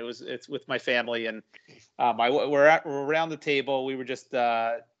shore, and it's with my family, and we're around the table. We were just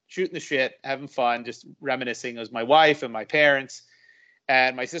shooting the shit, having fun, just reminiscing. It was my wife and my parents,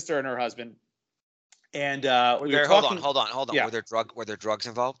 and my sister and her husband. And we were talking. Hold on. Yeah. Were there drugs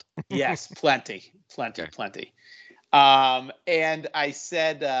involved? Yes, plenty. And I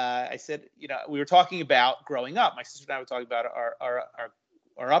said, we were talking about growing up. My sister and I were talking about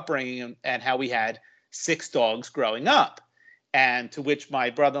our upbringing and how we had 6 dogs growing up. And to which my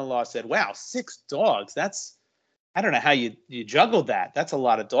brother-in-law said, "Wow, 6 dogs? I don't know how you juggled that. That's a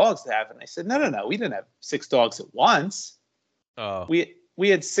lot of dogs to have." And I said, "No. We didn't have 6 dogs at once. Oh. We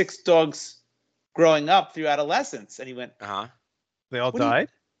had 6 dogs growing up through adolescence." And he went, They all died?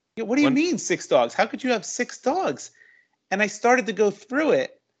 What do you mean 6 dogs? How could you have 6 dogs? And I started to go through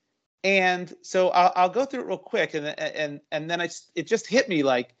it, and so I'll go through it real quick, and then it just hit me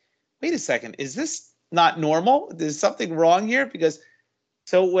like, wait a second, is this not normal? There's something wrong here, because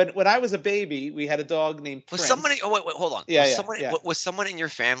so when I was a baby, we had a dog named Prince. Was somebody? Oh wait, hold on. Was someone in your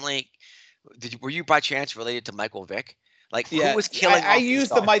family? Were you by chance related to Michael Vick? Like, who was killing? I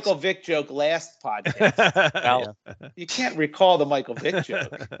used the Michael Vick joke last podcast. Well, you can't recall the Michael Vick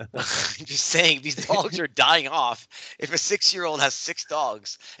joke. I'm just saying, these dogs are dying off. If a 6-year-old has 6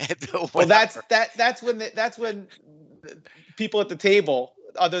 dogs, well, that's when people at the table,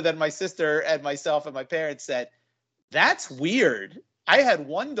 other than my sister and myself and my parents, said, "That's weird. I had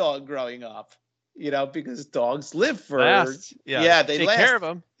 1 dog growing up, because dogs live for they take last. Care of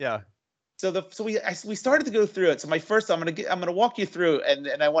them. Yeah." So we started to go through it. So I'm gonna walk you through,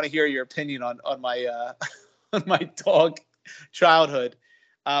 and I want to hear your opinion on my on my dog childhood.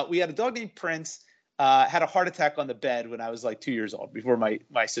 We had a dog named Prince. Had a heart attack on the bed when I was like 2 years old, before my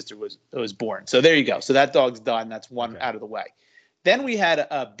sister was born. So there you go. So that dog's done. That's one out of the way. Then we had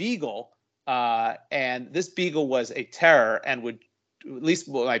a beagle, and this beagle was a terror, and would, at least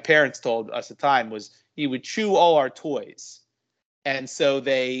what my parents told us at the time, was he would chew all our toys. And so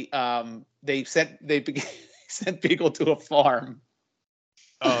they sent Beagle to a farm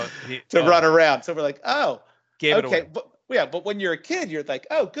to run around. So we're like, okay, but when you're a kid, you're like,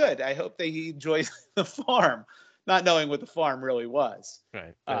 oh, good. I hope he enjoys the farm. not knowing what the farm really was.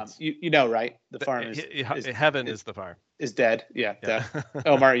 Right. You know, right? The farm is heaven is the farm. Is dead. Yeah. Dead.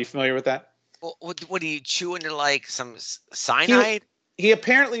 Omar, are you familiar with that? Well, what do you chew into like some cyanide? He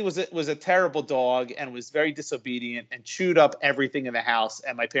apparently was a terrible dog and was very disobedient and chewed up everything in the house.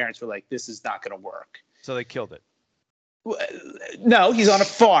 And my parents were like, "This is not going to work." So they killed it. No, he's on a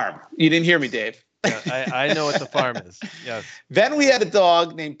farm. You didn't hear me, Dave. Yeah, I know what the farm is. Yes. Then we had a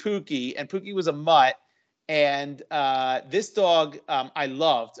dog named Pookie, and Pookie was a mutt. And this dog I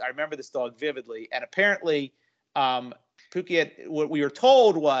loved. I remember this dog vividly. And apparently, Pookie had, what we were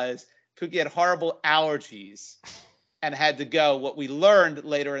told was Pookie had horrible allergies and had to go. What we learned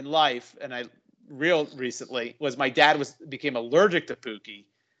later in life, and real recently, was my dad became allergic to Pookie.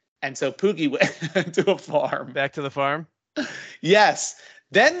 And so Pookie went to a farm. Back to the farm? Yes.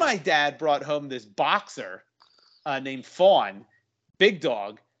 Then my dad brought home this boxer named Fawn, big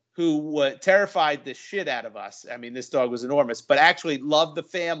dog, who terrified the shit out of us. I mean, this dog was enormous, but actually loved the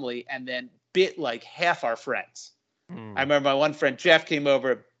family and then bit like half our friends. I remember my one friend, Jeff, came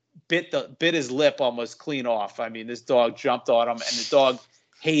over, bit his lip almost clean off. I mean, this dog jumped on him, and the dog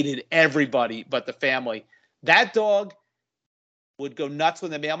hated everybody but the family. That dog would go nuts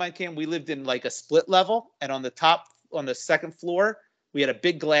when the mailman came. We lived in like a split level, and on the second floor, we had a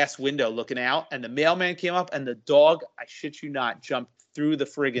big glass window looking out, and the mailman came up, and the dog, I shit you not, jumped through the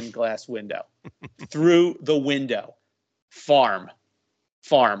friggin' glass window. Through the window. Farm.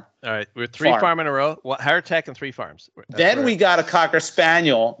 All right. We're three farm in a row. Heart attack and 3 farms. Then we got a Cocker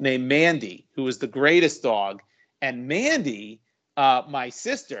Spaniel named Mandy, who was the greatest dog. And Mandy, my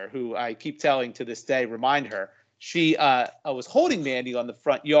sister, who I keep telling to this day, remind her, she was holding Mandy on the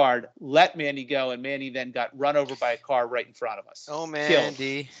front yard, let Mandy go, and Mandy then got run over by a car right in front of us. Oh,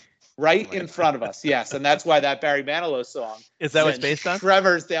 Mandy. Killed. Right in front of us, yes. And that's why that Barry Manilow song is that what's based on?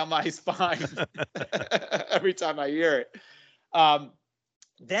 Tremors down my spine every time I hear it.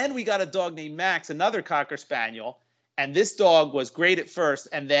 Then we got a dog named Max, another Cocker Spaniel. And this dog was great at first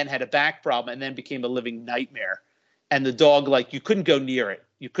and then had a back problem and then became a living nightmare. And the dog, like, you couldn't go near it.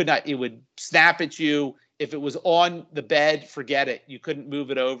 You could not, it would snap at you. If it was on the bed, forget it. You couldn't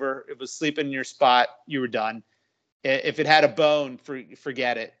move it over. If it was sleeping in your spot, you were done. If it had a bone,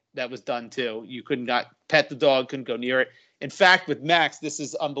 forget it. That was done too. You couldn't pet the dog, couldn't go near it. In fact, with Max, this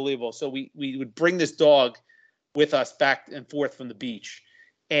is unbelievable. So we would bring this dog with us back and forth from the beach.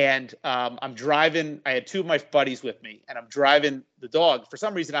 And I'm driving. I had 2 of my buddies with me, and I'm driving the dog. For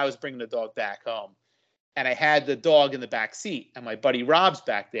some reason, I was bringing the dog back home. And I had the dog in the back seat, and my buddy Rob's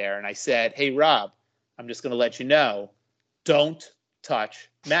back there. And I said, "Hey, Rob, I'm just going to let you know, don't touch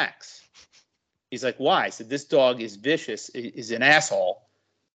Max." He's like, "Why?" I said, "This dog is vicious, is an asshole.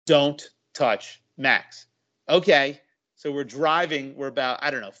 Don't touch Max." Okay. So we're driving. We're about,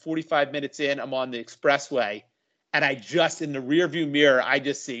 45 minutes in. I'm on the expressway. And I just, in the rearview mirror, I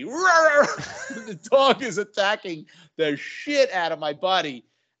just see, the dog is attacking the shit out of my buddy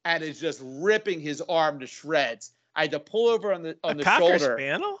and is just ripping his arm to shreds. I had to pull over on the shoulder. Cocker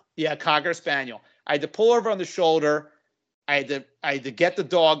Spaniel? Yeah, Cocker Spaniel. I had to pull over on the shoulder. I had to get the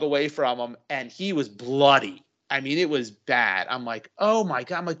dog away from him, and he was bloody. I mean, it was bad. I'm like, oh my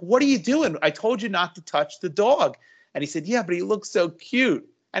God. I'm like, what are you doing? I told you not to touch the dog. And he said, yeah, but he looks so cute.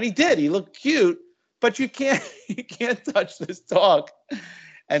 And he did. He looked cute, but you can't touch this dog.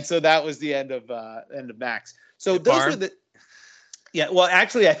 And so that was the end of Max. So those were the. Yeah, well,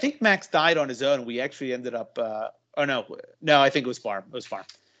 actually, I think Max died on his own. We actually ended up. No, I think it was farm. It was farm.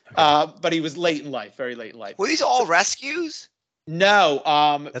 Okay. But he was late in life, very late in life. Were these all rescues? No,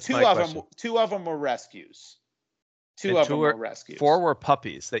 That's two of them were rescues. Two of them were rescues. 4 were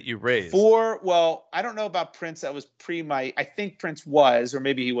puppies that you raised. 4. Well, I don't know about Prince. That was I think Prince was, or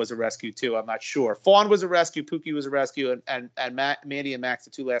maybe he was a rescue too. I'm not sure. Fawn was a rescue. Pookie was a rescue, and Mandy and Max, the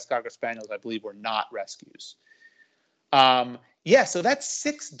 2 last Cocker Spaniels, I believe, were not rescues. Yeah, so that's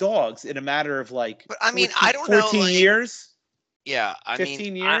 6 dogs in a matter of like. But I mean, 14, I don't know. 14 years. Yeah,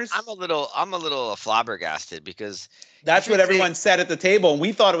 15 years. I'm a little flabbergasted because that's what everyone said at the table, and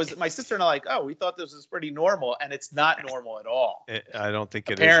we thought it was. My sister and I like, we thought this was pretty normal, and it's not normal at all. I don't think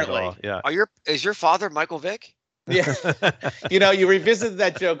it Apparently. is at all. Yeah. Is your father Michael Vick? Yeah. You revisited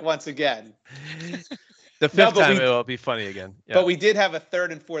that joke once again. The 5th time it will be funny again. Yeah. But we did have a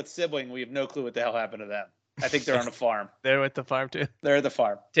 3rd and 4th sibling. We have no clue what the hell happened to them. I think they're on a farm. They're at the farm too. They're at the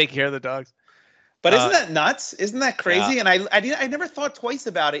farm. Taking care of the dogs. But isn't that nuts? Isn't that crazy? Yeah. And I never thought twice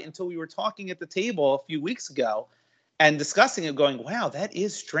about it until we were talking at the table a few weeks ago and discussing it, going, wow, that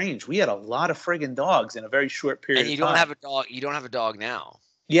is strange. We had a lot of friggin' dogs in a very short period of time. And you don't have a dog. You don't have a dog now.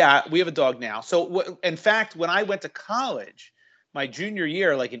 Yeah, we have a dog now. So in fact, when I went to college, my junior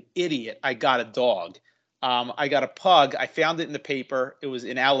year, like an idiot, I got a dog. I got a pug. I found it in the paper. It was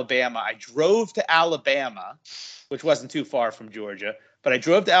in Alabama. I drove to Alabama, which wasn't too far from Georgia, but I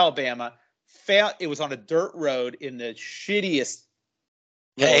drove to Alabama. It was on a dirt road in the shittiest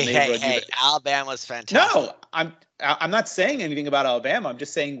neighborhood. Hey! Alabama's fantastic. No, I'm not saying anything about Alabama. I'm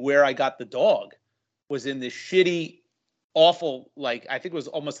just saying where I got the dog was in this shitty, awful, like I think it was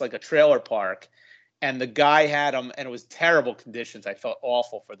almost like a trailer park. And the guy had them, and it was terrible conditions. I felt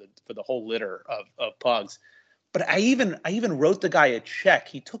awful for the whole litter of pugs. But I even wrote the guy a check.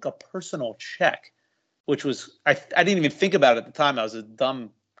 He took a personal check, which was I didn't even think about it at the time. I was a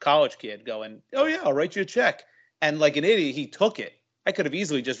dumb college kid going, "Oh yeah, I'll write you a check." And like an idiot, he took it. I could have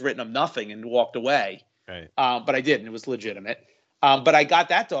easily just written him nothing and walked away. Right. But I didn't. It was legitimate. But I got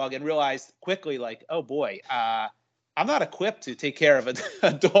that dog and realized quickly, like, oh boy, I'm not equipped to take care of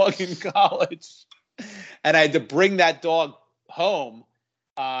a dog in college. And I had to bring that dog home,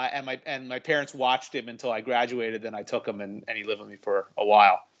 and my parents watched him until I graduated. Then I took him, and he lived with me for a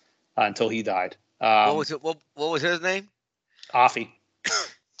while until he died. What was it? What was his name? Offie.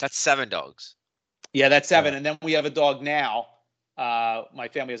 That's 7 dogs. Yeah, that's 7. Yeah. And then we have a dog now. My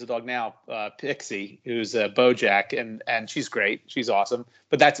family has a dog now, Pixie, who's a Bojack, and she's great. She's awesome.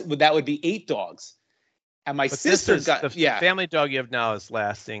 But that would be 8 dogs. And my sister got the family dog you have now is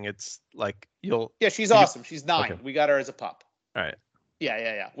lasting. It's like she's awesome. She's 9. Okay. We got her as a pup. All right.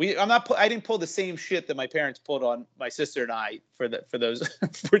 Yeah. I didn't pull the same shit that my parents pulled on my sister and I for those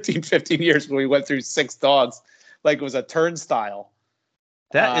 14, 15 years when we went through 6 dogs, like it was a turnstile.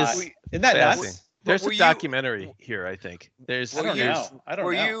 Isn't that nuts? There's a documentary here, I think. I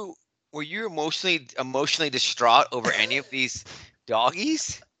don't know. Were you emotionally distraught over any of these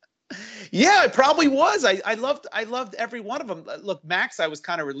doggies? Yeah, it probably was. I loved every one of them. Look, Max, I was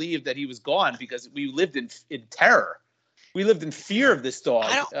kind of relieved that he was gone because we lived in terror. We lived in fear of this dog.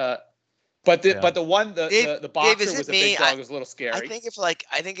 But the boxer was a big dog. It was a little scary. I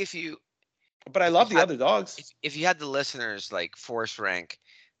think if you. But I love the other dogs. If you had the listeners like force rank,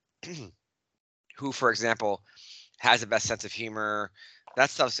 who, for example, has the best sense of humor, that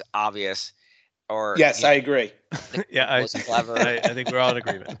stuff's obvious. Or yes, I agree. Yeah, clever. I think we're all in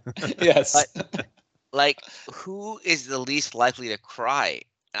agreement. Yes. But, like, who is the least likely to cry?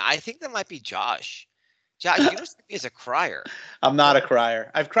 And I think that might be Josh. Josh, you don't think he's a crier. I'm not a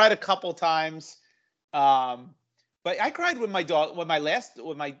crier. I've cried a couple times, but I cried when my last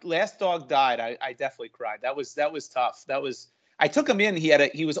dog died. I definitely cried. That was tough. I took him in.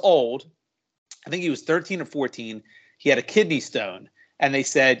 He was old. I think he was 13 or 14. He had a kidney stone. And they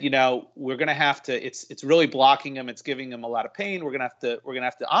said, we're going to have to, it's really blocking him. It's giving him a lot of pain. We're going to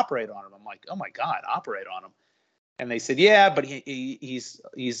have to operate on him. I'm like, oh my God, operate on him. And they said, yeah, but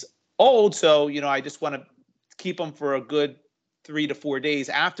he's old. So, I just want to keep him for a good 3 to 4 days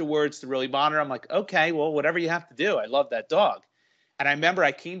afterwards to really monitor. I'm like, okay, well, whatever you have to do. I love that dog. And I remember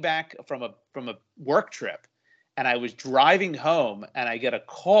I came back from a work trip and I was driving home and I get a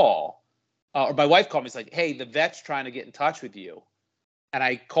call or my wife called me. It's like, hey, the vet's trying to get in touch with you. And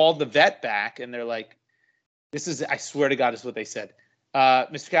I called the vet back, and they're like, I swear to God, this is what they said.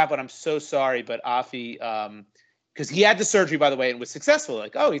 Mr. Kaplan, I'm so sorry, but Offie, because he had the surgery, by the way, and was successful.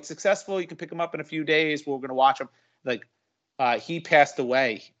 Like, oh, he's successful. You can pick him up in a few days. We're going to watch him. Like, he passed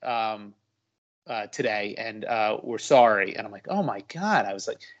away today, and we're sorry. And I'm like, oh, my God. I was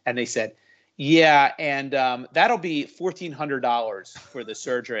like, and they said, yeah, and that'll be $1,400 for the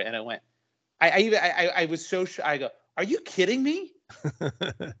surgery. And I went, I was so sure. I go, are you kidding me?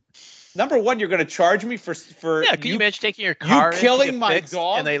 Number one, you're going to charge me for can you imagine taking your car killing my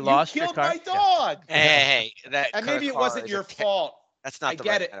dog and they lost your car? My dog. Yeah. Hey, and maybe it wasn't your fault. That's not I the get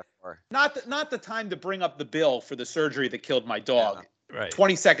right it. metaphor. Not the time to bring up the bill for the surgery that killed my dog. Yeah, right.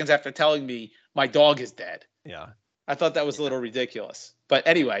 20 seconds after telling me my dog is dead. Yeah. I thought that was a little ridiculous. But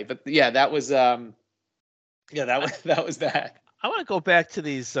anyway, that was that was that. I want to go back to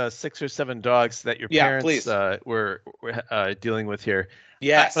these 6 or 7 dogs that your parents were dealing with here.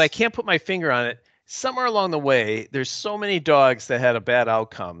 Yes. But I can't put my finger on it. Somewhere along the way, there's so many dogs that had a bad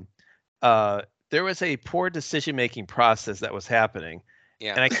outcome. There was a poor decision-making process that was happening.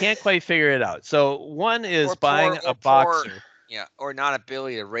 Yeah. And I can't quite figure it out. So one is buying a boxer. Yeah, or not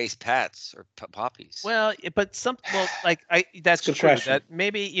ability to raise pets or puppies. Well, but that's true. That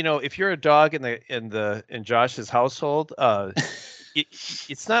maybe if you're a dog in Josh's household,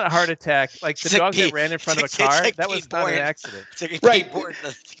 it's not a heart attack. Like the dog that ran in front of a car, that was not an accident. It's like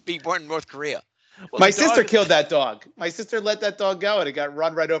being born in North Korea. Well, my sister killed that dog. My sister let that dog go, and it got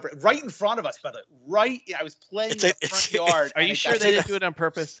run right over, right in front of us. By the way, I was playing in the front yard. Are you sure they didn't do it on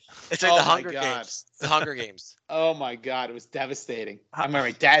purpose? It's like the Hunger Games. The Hunger Games. Oh my God, it was devastating. I remember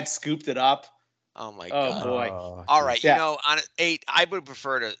my dad scooped it up. Oh my Oh God. boy. All right. Yeah. On 8, I would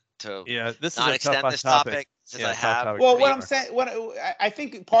prefer to this is not a extend tough this topic. since Yeah, I tough have. topic. Well, what I'm saying, I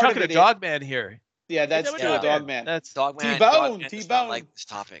think part talking of to it Dog Man here. Yeah, that's true. Dog Man. That's Dog Man. T-Bone. Does not like this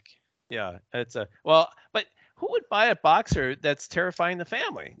topic. Yeah, it's but who would buy a boxer that's terrifying the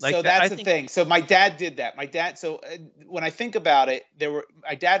family? Like, so that's the thing. So my dad did that. My dad. So when I think about it,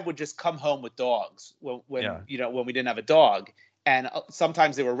 my dad would just come home with dogs when when we didn't have a dog, and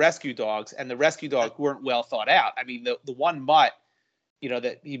sometimes they were rescue dogs, and the rescue dogs weren't well thought out. I mean, the one mutt,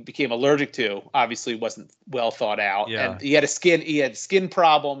 that he became allergic to, obviously wasn't well thought out, and he had skin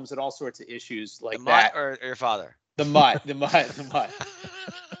problems and all sorts of issues like the that. Mutt or your father? The mutt.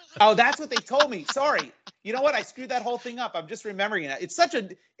 Oh, that's what they told me. Sorry. You know what? I screwed that whole thing up. I'm just remembering it. It's such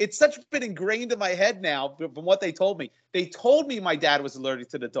been ingrained in my head now from what they told me. They told me my dad was allergic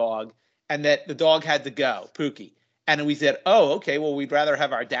to the dog and that the dog had to go, Pookie. And we said, oh, okay, well, we'd rather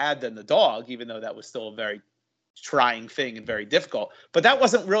have our dad than the dog, even though that was still a very trying thing and very difficult. But that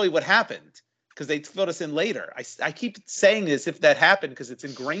wasn't really what happened because they filled us in later. I keep saying this if that happened because it's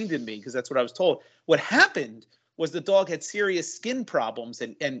ingrained in me because that's what I was told. What happened was the dog had serious skin problems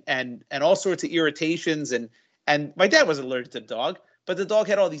and all sorts of irritations and my dad wasn't allergic to the dog, but the dog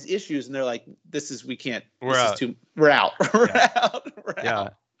had all these issues and they're like, we're out.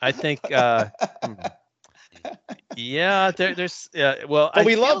 I think there's but I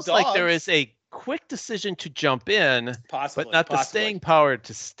we love feels dogs. like there is a quick decision to jump in, possibly, but not the staying power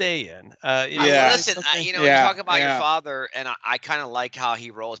to stay in. Listen, you talk about your father, and I kind of like how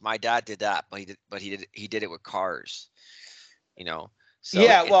he rolls. My dad did that, but he did it with cars. So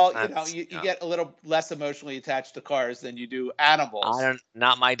you get a little less emotionally attached to cars than you do animals.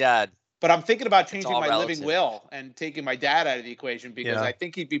 Not my dad. But I'm thinking about changing my living will and taking my dad out of the equation because I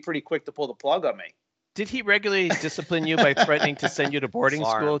think he'd be pretty quick to pull the plug on me. Did he regularly discipline you by threatening to send you to boarding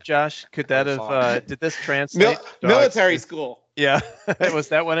school, Josh? Could that have did this translate? Military school. Yeah. Was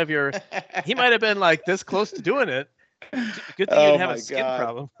that one of your? He might have been like this close to doing it. Good thing you didn't have a skin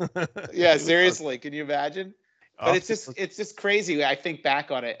problem. Yeah, seriously. Can you imagine? But it's just crazy. I think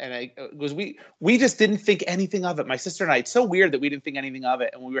back on it, and we just didn't think anything of it. My sister and I. It's so weird that we didn't think anything of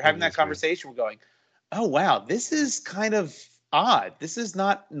it. And when we were having that conversation, we're going, "Oh wow, this is kind of odd. This is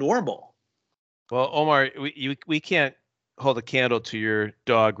not normal." Well, Omar, we can't hold a candle to your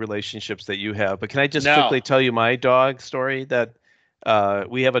dog relationships that you have, but can I just quickly tell you my dog story? That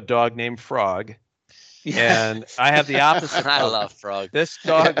we have a dog named Frog, and I have the opposite. I love Frog. This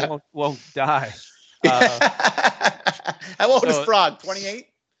dog won't die. How old is Frog? 28?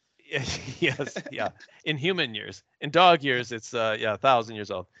 Yes, yeah. In human years, in dog years, it's 1,000 years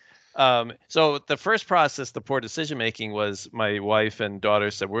old. So the first process, the poor decision making, was my wife and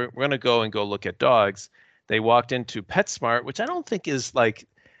daughter said we're going to go look at dogs. They walked into PetSmart, which I don't think is like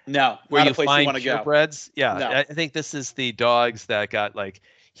where you find purebreds. Yeah, no. I think this is the dogs that got like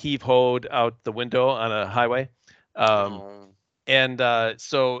heave-hoed out the window on a highway. And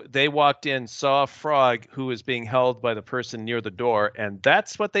so they walked in, saw a frog who was being held by the person near the door, and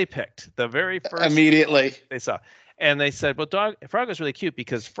that's what they picked. The very first immediately they saw. And they said, well, Frog is really cute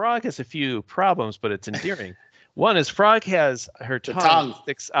because Frog has a few problems, but it's endearing. One is Frog has her tongue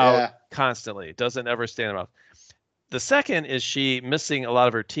sticks out constantly. It doesn't ever stay in her mouth. The second is she missing a lot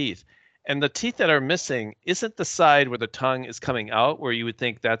of her teeth. And the teeth that are missing isn't the side where the tongue is coming out, where you would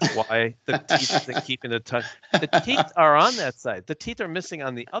think that's why the teeth isn't keeping the tongue. The teeth are on that side. The teeth are missing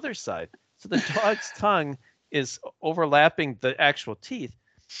on the other side. So the dog's tongue is overlapping the actual teeth.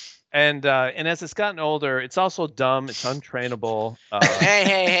 And as it's gotten older, it's also dumb. It's untrainable.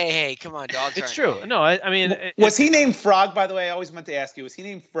 Hey! Come on, dogs. It's true. No, I mean, was he named Frog? By the way, I always meant to ask you. Was he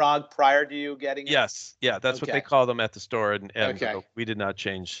named Frog prior to you getting it? Yes, yeah, that's what they call them at the store, and we did not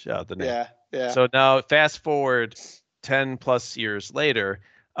change the name. Yeah. So now, fast forward 10 plus years later,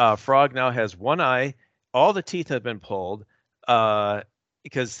 Frog now has one eye. All the teeth have been pulled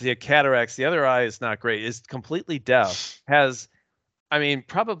because the cataracts. The other eye is not great. Is completely deaf.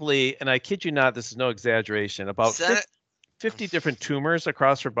 Probably, and I kid you not, this is no exaggeration, about 50 different tumors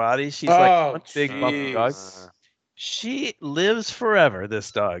across her body. She's like one big bumpy dog. She lives forever,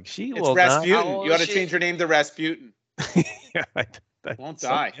 this dog. She will Rasputin. not. You ought to change her name to Rasputin. I won't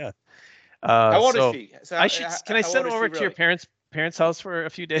die. Yeah. How old is she? So can I send her over to your parents' house for a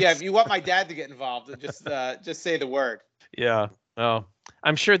few days? Yeah, if you want my dad to get involved, just say the word. Yeah. Well,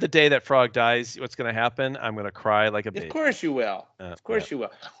 I'm sure the day that Frog dies, what's going to happen? I'm going to cry like a baby. Of course you will. You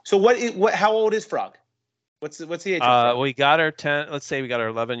will. So how old is Frog? What's the age of Frog? We got her 10. Let's say we got her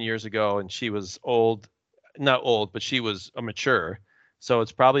 11 years ago, and she was old. Not old, but she was a mature. So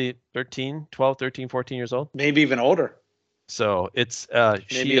it's probably 13, 14 years old. Maybe even older. So it's Maybe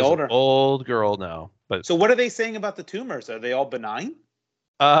she is older. an old girl now. But so what are they saying about the tumors? Are they all benign?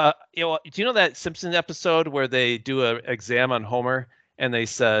 do you know that Simpsons episode where they do an exam on Homer and they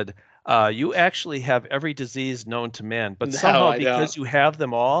said, you actually have every disease known to man, but somehow because you have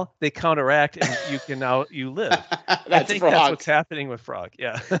them all, they counteract and you live. I think Frog. That's what's happening with Frog.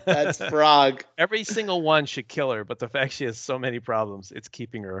 Yeah. That's Frog. Every single one should kill her, but the fact she has so many problems, it's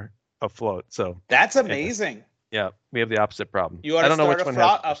keeping her afloat. So that's amazing. Yeah, we have the opposite problem. You ought to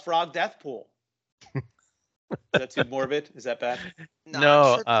start a frog death pool. Is that too morbid? Is that bad?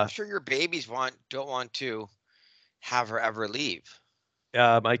 No, I'm sure your babies don't want to have her ever leave.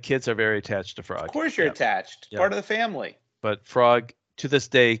 My kids are very attached to Frog. Of course you're attached. Part of the family. But Frog, to this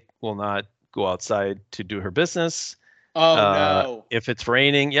day, will not go outside to do her business. Oh, no. If it's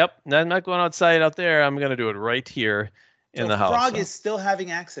raining, I'm not going outside out there. I'm going to do it right here in the house. Frog is still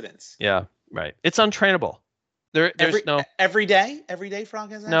having accidents. Yeah, right. It's untrainable. There's every day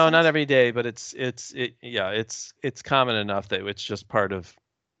Frog has accidents? No, not every day, but it's common enough that it's just part of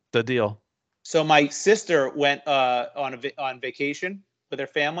the deal. So my sister went on vacation with her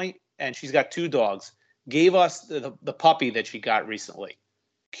family, and she's got 2 dogs. Gave us the puppy that she got recently.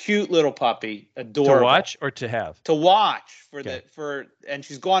 Cute little puppy, adorable. To watch or to have? To watch and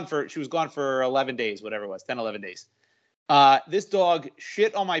she was gone for 11 days, whatever it was, 10, 11 days. This dog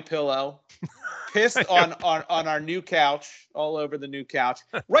shit on my pillow. Pissed on our new couch, all over the new couch.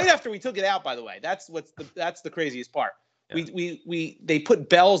 Right after we took it out, by the way. That's the craziest part. Yeah. They put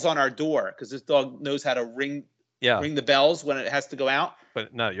bells on our door because this dog knows how to ring the bells when it has to go out.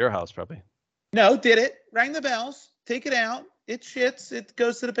 But not at your house, probably. No, did it. Rang the bells, take it out, it shits, it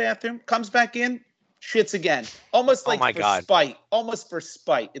goes to the bathroom, comes back in, shits again. Almost like spite. Almost for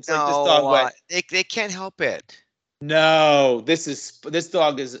spite. It's like this dog went. They can't help it. No, this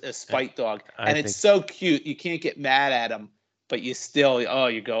dog is a spite dog, and it's so cute. You can't get mad at him, but you still,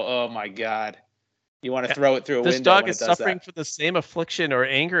 you go, oh my God, you want to throw it through a window. This dog is suffering from the same affliction or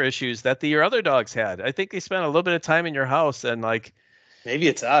anger issues that your other dogs had. I think they spent a little bit of time in your house, and maybe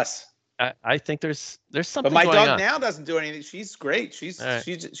it's us. I think there's something. But my dog on. now doesn't do anything. She's great. She has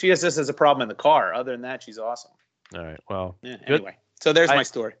this as a problem in the car. Other than that, she's awesome. All right. Well. Yeah, anyway. So there's my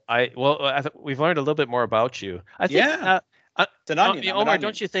story. We've learned a little bit more about you. I think. Yeah. It's an onion. Omar,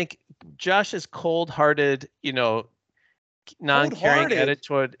 don't you think Josh's cold-hearted, non-caring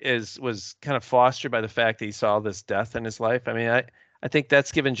attitude was kind of fostered by the fact that he saw this death in his life? I mean, I think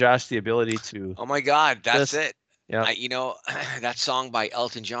that's given Josh the ability to. Oh my God, that's it. Yeah. That song by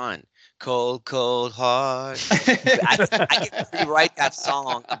Elton John, "Cold, Cold Heart." I can rewrite that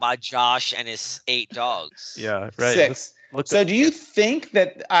song about Josh and his 8 dogs. Yeah, right. 6. So do you think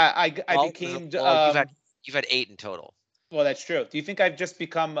that I became? You've had 8 in total. Well, that's true. Do you think I've just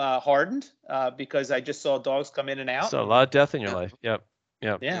become hardened because I just saw dogs come in and out? So a lot of death in your life. Yep.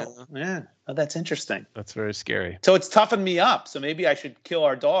 Yeah. Oh, that's interesting. That's very scary. So it's toughened me up. So maybe I should kill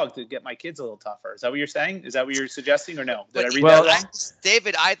our dog to get my kids a little tougher. Is that what you're saying? Is that what you're suggesting, or no? Did I read that wrong?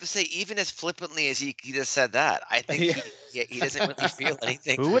 David, I have to say, even as flippantly as he just said that, I think he doesn't really feel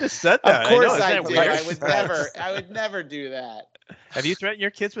anything. Who would have said that? Of course I do. I would never do that. Have you threatened your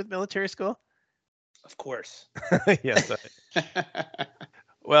kids with military school? Of course. Yes.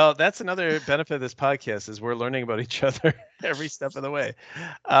 Well, that's another benefit of this podcast is we're learning about each other every step of the way.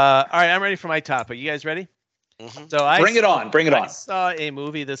 All right, I'm ready for my topic. You guys ready? Mm-hmm. So bring it on. I saw a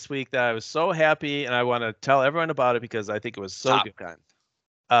movie this week that I was so happy, and I want to tell everyone about it because I think it was so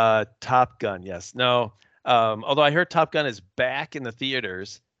good. Top Gun. Yes. No. Although I heard Top Gun is back in the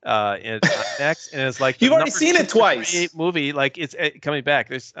theaters. Next, and it's like you've already seen it twice. Movie, like it's coming back.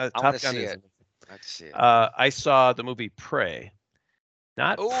 There's Top Gun. I saw the movie Prey.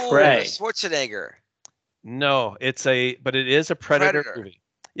 Not Prey. Schwarzenegger. No, but it is a Predator movie.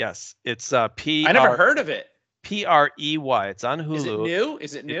 Yes, it's P. I never heard of it. Prey. It's on Hulu.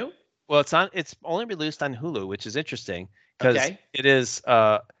 Is it new? It's only released on Hulu, which is interesting because it is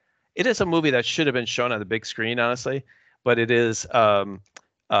a movie that should have been shown on the big screen, honestly. But it is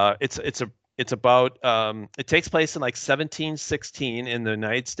it's about it takes place in like 1716 in the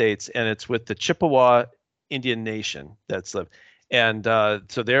United States, and it's with the Chippewa Indian Nation that's lived. And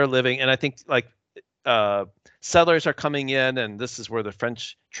so they're living, and I think like settlers are coming in, and this is where the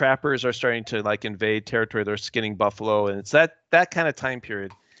French trappers are starting to like invade territory. They're skinning buffalo, and it's that kind of time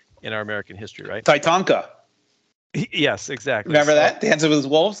period in our American history, right? Tatanka. Yes, exactly. Remember that Dancing with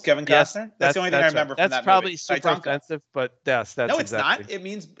Wolves, Kevin Costner? Yes, that's the only thing I remember from that movie. That's probably super offensive, but that's no, it's not. It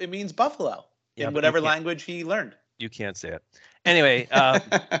means buffalo in whatever language he learned. You can't say it. Anyway,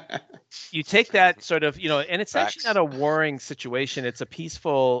 you take that sort of, and it's actually not a warring situation. It's a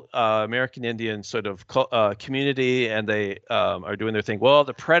peaceful American Indian sort of community, and they are doing their thing. Well,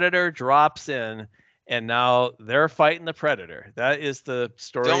 the predator drops in, and now they're fighting the predator. That is the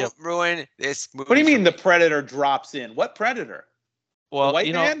story. Don't ruin this movie. What do you mean the predator drops in? What predator? Well, the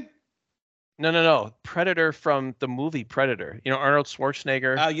white man? No. Predator from the movie Predator. Arnold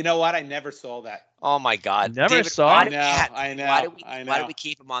Schwarzenegger. Oh, you know what? I never saw that. Oh my God! Never David, saw. I know. Why do we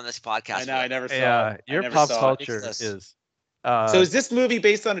keep him on this podcast? I never saw. Yeah, your pop culture is. So is this movie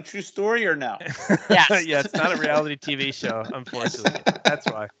based on a true story or no? Yes. Yeah, it's not a reality TV show, unfortunately. That's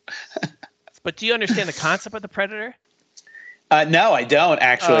why. But do you understand the concept of the Predator? No, I don't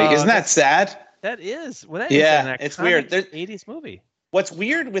actually. Isn't that sad? That is. Well, that is an it's weird. 80s movie. What's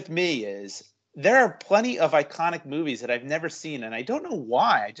weird with me is there are plenty of iconic movies that I've never seen, and I don't know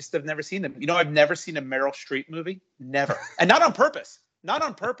why. I just have never seen them. I've never seen a Meryl Streep movie. Never. And not on purpose. Not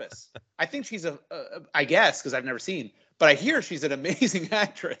on purpose. I think she's I guess, because I've never seen, but I hear she's an amazing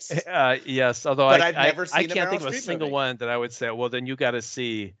actress. Yes, although I've never seen I can't think of a single one that I would say, well, then you got to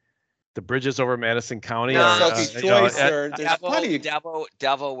see The Bridges Over Madison County. Sophie's Choice. There's plenty.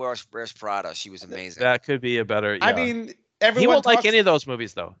 Devil Wears Prada. She was amazing. That could be a better. Yeah. I mean, he won't like any of those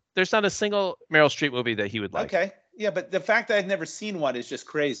movies, though. There's not a single Meryl Streep movie that he would like. Okay, yeah, but the fact that I've never seen one is just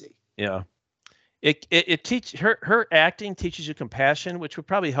crazy. Yeah, it teach her acting teaches you compassion, which would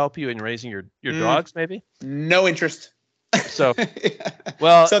probably help you in raising your dogs, maybe. No interest. So,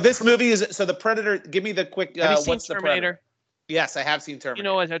 well, so this movie is the Predator. Give me the quick. Have you seen what's Terminator? The Predator? Yes, I have seen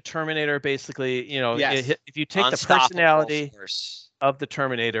Terminator. A Terminator basically, yes. if you take the personality of the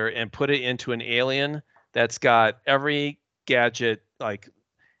Terminator and put it into an alien that's got every gadget, like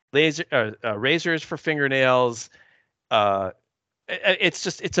razors for fingernails,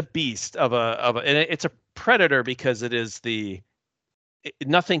 it's a beast and it's a predator because it is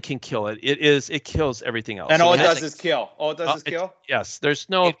nothing can kill it. It kills everything else. And all it does is kill. All it does is kill. Yes, there's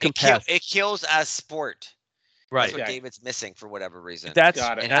no compassion. It kills as sport. Right. That's what David's missing for whatever reason.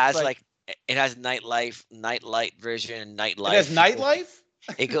 It has nightlight vision, nightlife. It has nightlife?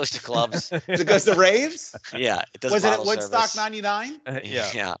 It goes to clubs. It goes to raves? Yeah. It does. Was it at Woodstock 99?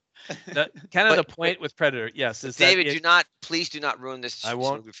 Yeah. The point with Predator, yes, is David, please do not ruin this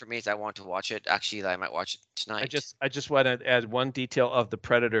movie for me. I want to watch it. Actually, I might watch it tonight. I just want to add one detail of the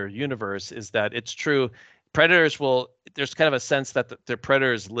Predator universe is that it's true. Predators there's kind of a sense that the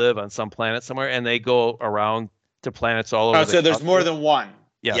predators live on some planet somewhere and they go around to planets all over. Oh, so there's more than one.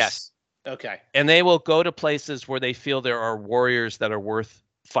 Yes. Okay. And they will go to places where they feel there are warriors that are worth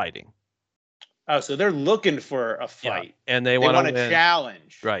fighting. Oh, so they're looking for a fight. Yeah. And they want to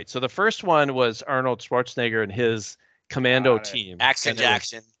challenge. Right. So the first one was Arnold Schwarzenegger and his commando team. Action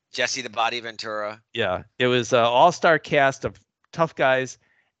Jackson, Jesse the Body Ventura. Yeah. It was an all-star cast of tough guys,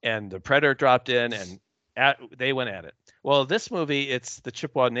 and the Predator dropped in and they went at it. Well, this movie, it's the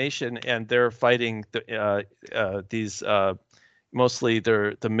Chippewa Nation, and they're fighting these mostly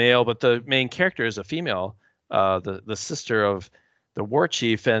they're the male, but the main character is a female, the sister of the war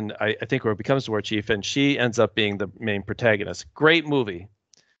chief, and I think where becomes the war chief, and she ends up being the main protagonist. Great movie.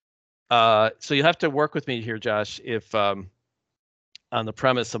 So you have to work with me here, Josh, if on the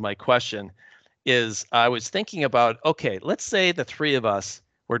premise of my question is I was thinking about, okay, let's say the three of us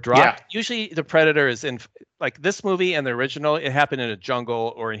were dropped. Yeah. Usually the Predator is in, like this movie and the original, it happened in a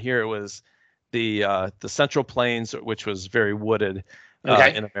jungle, or in here it was the Central Plains, which was very wooded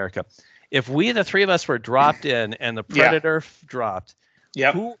in America. If the three of us were dropped in and the Predator dropped,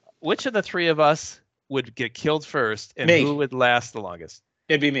 which of the three of us would get killed first, and who would last the longest?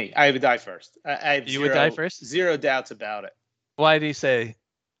 It'd be me. I would die first. Would die first? Zero doubts about it. Why do you say?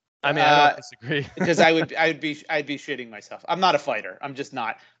 I mean, I don't disagree. Because I'd be shitting myself. I'm not a fighter. I'm just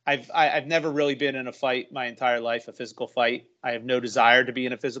not. I've never really been in a fight my entire life, a physical fight. I have no desire to be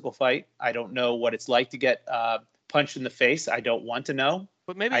in a physical fight. I don't know what it's like to get punched in the face. I don't want to know.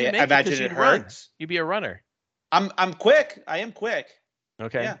 But maybe I imagine it hurts. You'd be a runner. I'm quick. I am quick.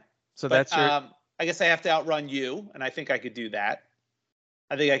 Okay. Yeah. So that's your. I guess I have to outrun you, and I think I could do that.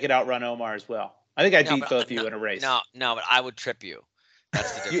 I think I could outrun Omar as well. I think I'd beat both you in a race. No, but I would trip you. That's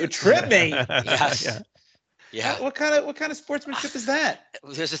the difference. You would trip me? Yes. Yeah. What kind of sportsmanship is that?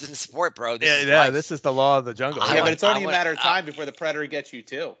 This isn't sport, bro. This is the law of the jungle. Yeah, but it's only a matter of time before the Predator gets you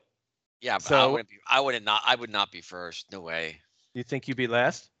too. Yeah, but I would not be first. No way. You think you'd be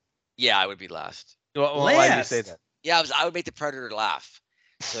last? Yeah, I would be last. Well, why do you say that? Yeah, I would make the Predator laugh.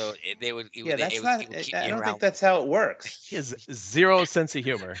 So they would. Yeah, that's it not. would keep I me don't around. think that's how it works. He has zero sense of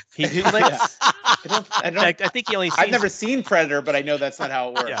humor. He flicks. I don't. In fact, I think he only sees. I've never seen Predator, but I know that's not how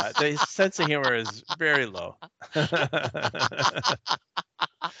it works. Yeah, his sense of humor is very low.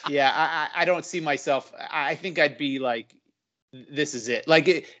 Yeah, I don't see myself. I think I'd be like, this is it.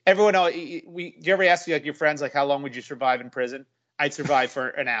 Like everyone else. Do you ever ask like your friends like how long would you survive in prison? I'd survive for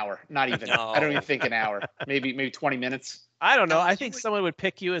an hour. Not even. No. I don't even think an hour. Maybe 20 minutes. I don't know. No, I think someone would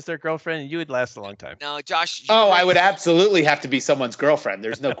pick you as their girlfriend, and you would last a long time. No, Josh. I would absolutely have to be someone's girlfriend.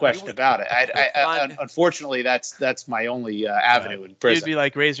 There's no question about it. Unfortunately, that's my only avenue in prison. You'd be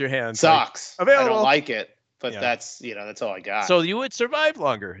like, raise your hand. Sucks. Like, I don't like it, but that's all I got. So you would survive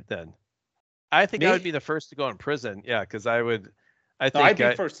longer then. I think Me? I would be the first to go in prison. Yeah, because I would. I'd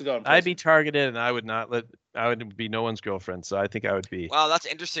be first to go in prison. I'd be targeted, and I would not let. I would be no one's girlfriend. So I think I would be. Well, that's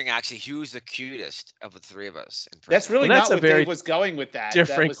interesting. Actually, who's the cutest of the three of us? That's really not what Dave was going with that.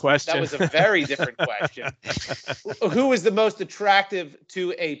 Different question. That was a very different question. Who is the most attractive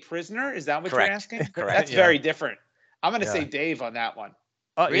to a prisoner? Is that what you're asking? Correct. That's very different. I'm going to say Dave on that one.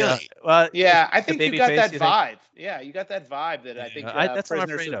 Oh, really? Yeah. Well, yeah, I think you got that vibe. Yeah, you got that vibe that I think that's what I'm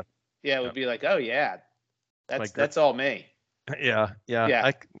afraid of. Yeah, it would be like, oh yeah, that's all me. Yeah.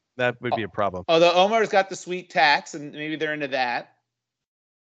 That would be a problem. Although Omar's got the sweet tats, and maybe they're into that.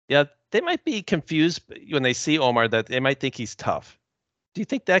 Yeah, they might be confused when they see Omar that they might think he's tough. Do you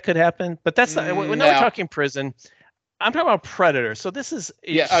think that could happen? But that's not. When we're talking prison, I'm talking about Predator. So this is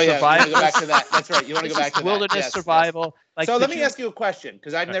survival. You want to go back to that. That's right. You want to go back to wilderness survival. Yes. Like, so let me ask you a question,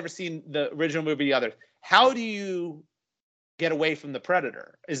 because I've never seen the original movie, the other. How do you get away from the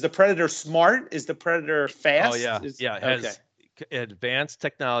Predator? Is the Predator smart? Is the Predator fast? Oh yeah, it has advanced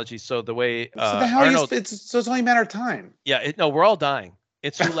technology. So the way so the hell Arnold, it's only a matter of time. Yeah, we're all dying.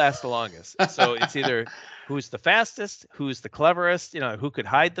 It's who lasts the longest. So it's either who's the fastest, who's the cleverest, who could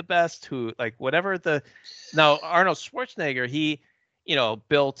hide the best, who like whatever the. Now Arnold Schwarzenegger, he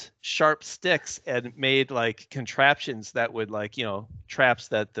built sharp sticks and made like contraptions that would like traps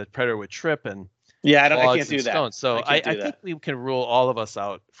that the Predator would trip and. Yeah, I can't do that. So I think we can rule all of us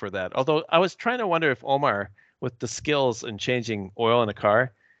out for that. Although I was trying to wonder if Omar, with the skills in changing oil in a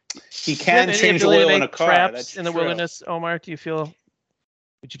car, he can change oil in a car. Traps in the wilderness, Omar, do you feel?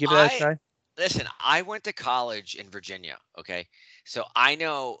 Would you give that a try? Listen, I went to college in Virginia. Okay, so I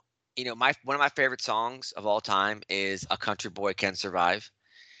know, one of my favorite songs of all time is "A Country Boy Can Survive."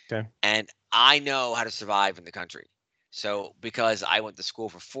 Okay, and I know how to survive in the country. So because I went to school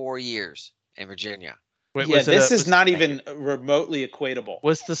for 4 years in Virginia. Wait, this is not even remotely equatable.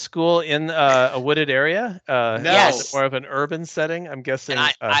 Was the school in a wooded area? No, yes. Or of an urban setting. I'm guessing.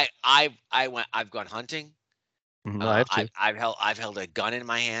 And I've gone hunting. Mm-hmm. I've held a gun in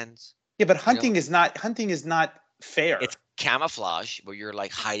my hands. Yeah, but hunting is not fair. It's camouflage where you're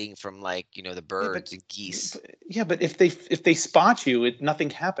like hiding from the birds and geese. But if they spot you, nothing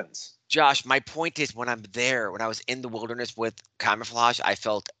happens. Josh, my point is when I was in the wilderness with camouflage, I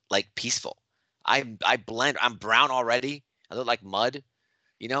felt like peaceful. I blend. I'm brown already. I look like mud.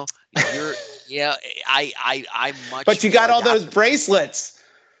 I'm much. But you got all those bracelets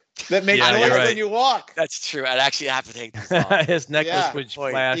that make noise when you walk. That's true. I'd actually have to take this off. His necklace would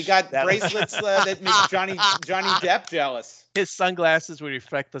flash. You got bracelets that make Johnny Depp jealous. His sunglasses would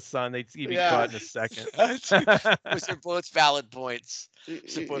reflect the sun. They'd be caught in a second. Those are both valid points.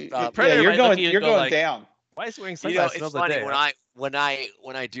 You're going down. Why is he wearing sunglasses? It's funny when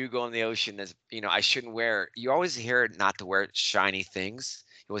I do go in the ocean. I shouldn't wear. You always hear not to wear shiny things.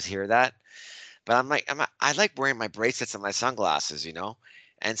 You always hear that, but I like wearing my bracelets and my sunglasses.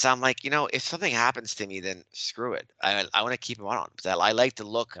 And so I'm like, if something happens to me, then screw it. I want to keep them on because I like to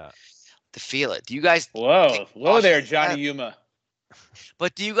look, to feel it. Do you guys? Whoa there, Johnny Yuma.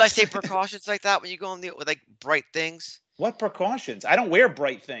 But do you guys take precautions like that when you go with like bright things? What precautions? I don't wear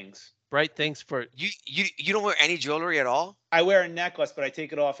bright things. Bright things for you don't wear any jewelry at all? I wear a necklace, but I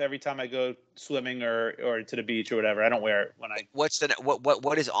take it off every time I go swimming or to the beach or whatever. I don't wear it when I. What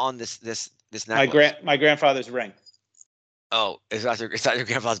is on this necklace? My grandfather's ring. Oh, it's not your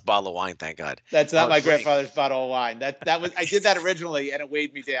grandfather's bottle of wine, thank God. That's not my grandfather's bottle of wine. That was I did that originally and it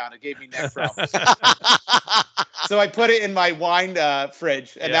weighed me down. It gave me neck problems. So I put it in my wine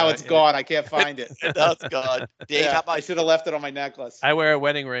fridge and now it's gone. I can't find it. That's gone. Dave, how about I should have left it on my necklace. I wear a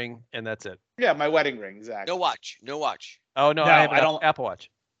wedding ring and that's it. Yeah, my wedding ring, exactly. No watch. Oh no, I have an Apple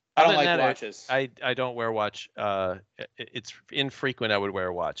Watch. I don't like watches. I don't wear a watch. It's infrequent I would wear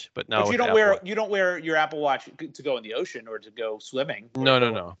a watch, but no. But you don't wear your Apple Watch to go in the ocean or to go swimming.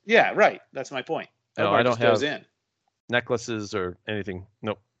 No. Yeah, right. That's my point. No, I don't have necklaces or anything.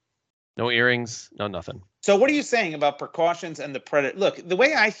 Nope. No earrings. No nothing. So what are you saying about precautions and the predator? Look, the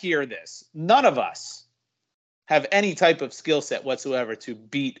way I hear this, none of us have any type of skill set whatsoever to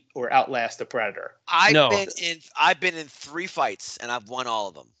beat or outlast a predator. I've been in 3 fights and I've won all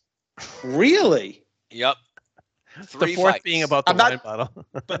of them. Really? Yep. 3 the fourth fights. being about the wine bottle.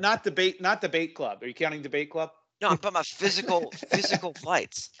 But not debate club. Are you counting debate club? No, I'm talking about physical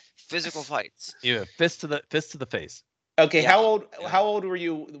fights. Physical fights. Yeah, fist to the face. Okay, yeah. How old were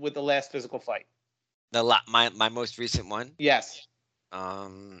you with the last physical fight? My most recent one? Yes.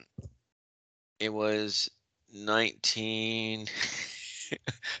 It was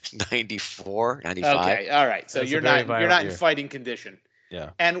 1994, 95. Okay, all right. So you're not in fighting condition.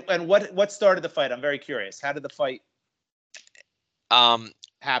 Yeah. And what started the fight? I'm very curious. How did the fight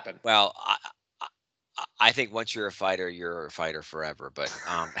happen? Well, I think once you're a fighter forever. But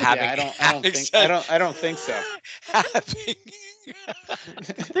I don't think so.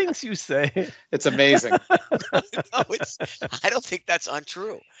 Things you say. It's amazing. No, I don't think that's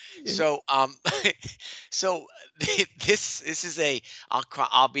untrue. So so this is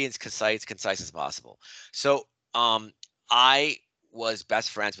I'll be as concise as possible. So I was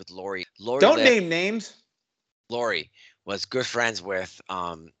best friends with Lori. Don't name names. Lori was good friends with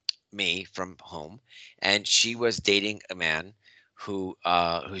me from home, and she was dating a man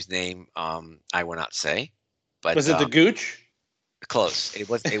whose name I will not say. But was it the Gooch? Close. It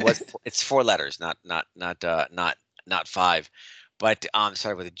was. It's 4 letters, not 5. But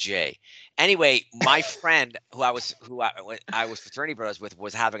started with a J. Anyway, my friend who I was fraternity brothers with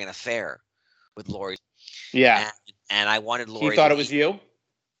was having an affair with Lori. Yeah. And I wanted Lori. He thought it was you?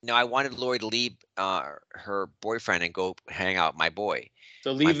 No, I wanted Lori to leave her boyfriend and go hang out with my boy.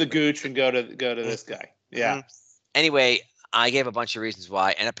 So leave the Gooch and go to this guy. Yeah. Anyway, I gave a bunch of reasons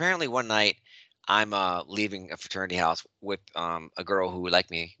why, and apparently one night I'm leaving a fraternity house with a girl who would like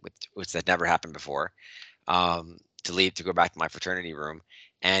me, which had never happened before, to leave to go back to my fraternity room,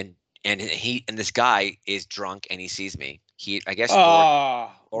 and this guy is drunk and he sees me. I guess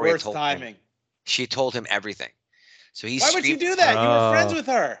Lori worst timing. She told him everything. So he. Why would you do that? You were friends with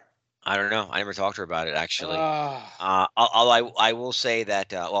her. I don't know. I never talked to her about it actually. Although I will say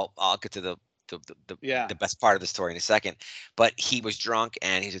that. Well, I'll get to the best part of the story in a second. But he was drunk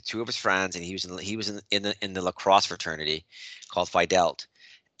and he's with 2 of his friends, and he was in the lacrosse fraternity called Phi Delta.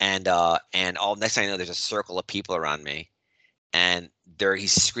 And all next thing I know, there's a circle of people around me, and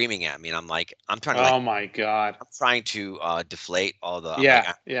he's screaming at me, and I'm trying to. Oh my God! I'm trying to deflate all the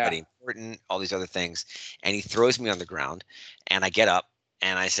important, all these other things, and he throws me on the ground, and I get up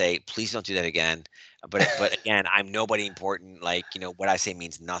and I say, "Please don't do that again." But again, I'm nobody important. What I say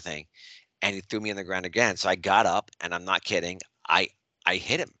means nothing, and he threw me on the ground again. So I got up, and I'm not kidding. I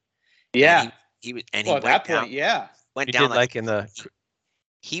hit him. Yeah. He went at that point, down, yeah. Went he down did like in the.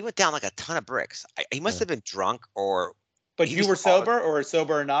 He went down like a ton of bricks. He must have been drunk or. But you were sober or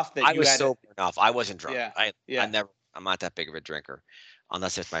sober enough that I was sober enough. I wasn't drunk. Yeah. I'm not that big of a drinker,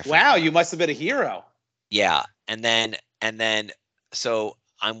 unless it's my friend. Wow, you must have been a hero. Yeah, and then so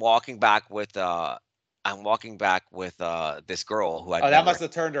I'm walking back with this girl who that must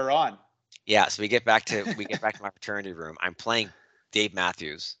have turned her on. Yeah, so we get back to my fraternity room. I'm playing Dave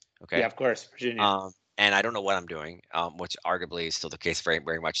Matthews. Okay. Yeah, of course, Virginia. And I don't know what I'm doing, which arguably is still the case very,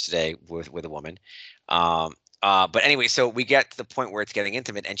 very much today with a woman. But anyway, so we get to the point where it's getting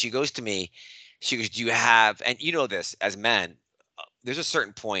intimate, and she goes to me, she goes, "Do you have?" And you know this as men, there's a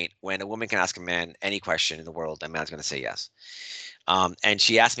certain point when a woman can ask a man any question in the world, and a man's going to say yes. And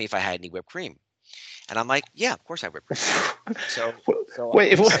she asked me if I had any whipped cream, and I'm like, "Yeah, of course I have whipped cream." So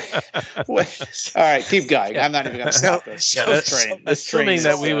wait. All right, keep going. I'm not even going to stop this. Assuming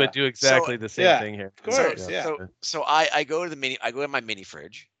that we would do exactly the same thing here. Of course, So I go to my mini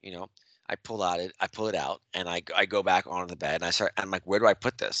fridge, I pull it out, and I go back onto the bed, and I'm like, where do I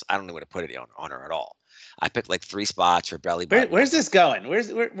put this? I don't know where to put it on her at all. I picked like 3 spots, her belly button. Where's this going? Where's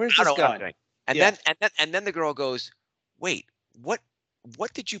this going? And then the girl goes, "Wait, what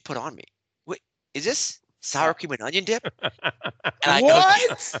did you put on me? Wait, is this sour cream and onion dip?" And I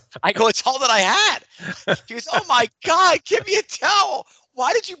go, "It's all that I had." She goes, "Oh my God, give me a towel.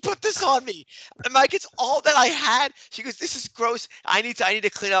 Why did you put this on me?" I'm like, "It's all that I had." She goes, "This is gross. I need to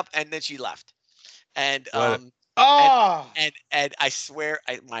clean up." And then she left. And and I swear,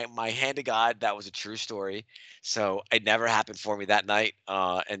 my hand to God, that was a true story. So it never happened for me that night.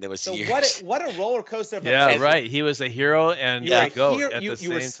 And there was years. What a roller coaster of yeah, right. He was a hero and a goat at the same time.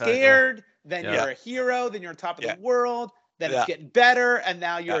 You were scared, then you're a hero, then you're on top of the world. Then it's getting better, and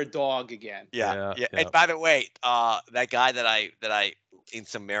now you're a dog again. Yeah. And by the way, that guy that I in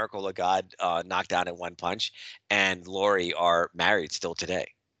some miracle of God knocked down in one punch, and Lori are married still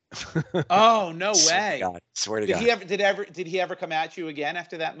today. Oh, no way! Swear to God. Did he ever come at you again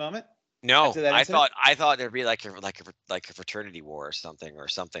after that moment? No, I thought there'd be like a fraternity war or something.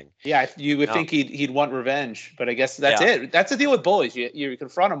 Yeah, you would think he'd want revenge, but I guess that's it. That's the deal with bullies. You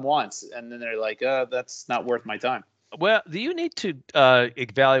confront them once, and then they're like, that's not worth my time. Well, you need to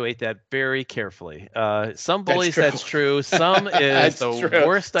evaluate that very carefully. Some bullies, that's true. Some is the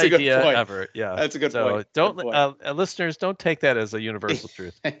worst idea ever. Yeah, that's a good point. Listeners, don't take that as a universal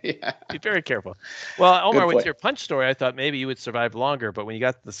truth. Yeah. Be very careful. Well, Omar, with your punch story, I thought maybe you would survive longer, but when you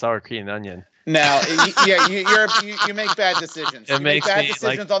got the sour cream and onion. Now, you make bad decisions. You make bad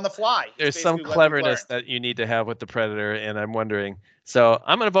decisions on the fly. There's some cleverness that you need to have with the predator, and I'm wondering. So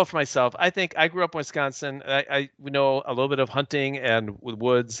I'm going to vote for myself. I think I grew up in Wisconsin. I know a little bit of hunting and with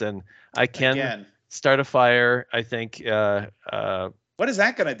woods, and I can start a fire. I think. What is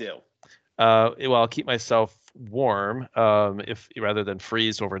that going to do? Well, I'll keep myself warm, if rather than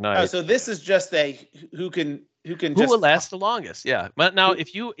freeze overnight. Oh, so this is just who will last the longest. Yeah. But now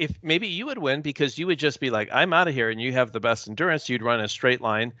if maybe you would win because you would just be like, I'm out of here, and you have the best endurance. You'd run a straight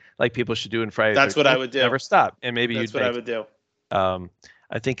line like people should do in Friday. That's what I would do. Never stop. And maybe that's what I would do.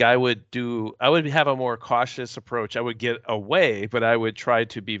 I think I would have a more cautious approach. I would get away, but I would try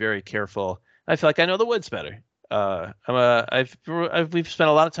to be very careful. I feel like I know the woods better. We've spent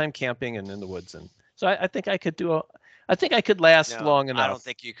a lot of time camping and in the woods, and so I think I could last long enough. I don't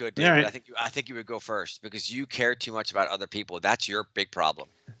think you could, David. Right. I think you would go first because you care too much about other people. That's your big problem.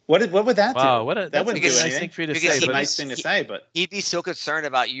 What would that do? Wow, that wouldn't be a nice thing for you to say. It's a nice thing to say, but he'd be so concerned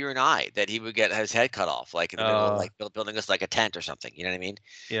about you and I that he would get his head cut off, like in the middle of like building us like a tent or something. You know what I mean?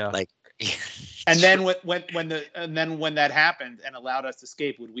 Yeah. Like. And then when that happened and allowed us to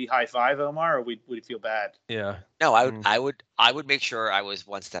escape, would we high five Omar, or would he feel bad? Yeah. No, I would make sure I was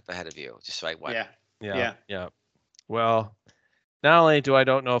one step ahead of you, just so I went. Yeah. Well, not only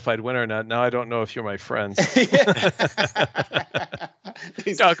don't know if I'd win or not, now I don't know if you're my friends.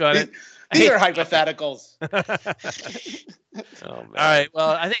 Talk on it. These are hypotheticals. Oh, man. All right. Well,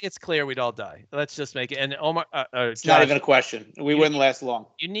 I think it's clear we'd all die. Let's just make it. And Omar, it's Josh, not even a question. We wouldn't last long.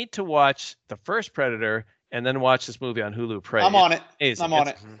 You need to watch the first Predator and then watch this movie on Hulu. Prey. I'm on it. I'm on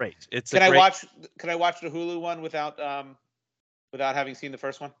it. Great. Can I watch the Hulu one without having seen the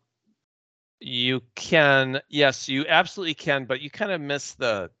first one? You can. Yes, you absolutely can. But you kind of miss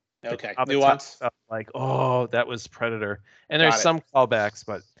the nuance stuff, like, oh, that was Predator, and there's some callbacks,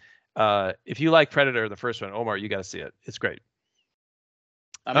 but. If you like Predator, the first one, Omar, you got to see it. It's great.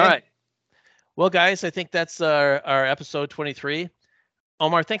 All right. Well, guys, I think that's our episode 23.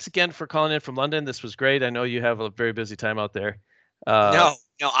 Omar, thanks again for calling in from London. This was great. I know you have a very busy time out there. No,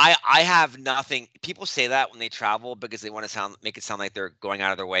 I have nothing. People say that when they travel because they want to make it sound like they're going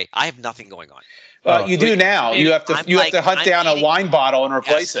out of their way. I have nothing going on. Well, you do now. You have to hunt down a wine bottle and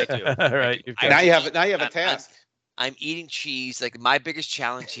replace it. All right. Now you have a task. I'm eating cheese. Like my biggest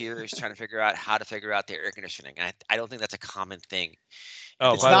challenge here is trying to figure out how to figure out the air conditioning. And I don't think that's a common thing.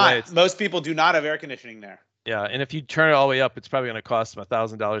 Oh, it's not. Most people do not have air conditioning there. Yeah, and if you turn it all the way up, it's probably going to cost them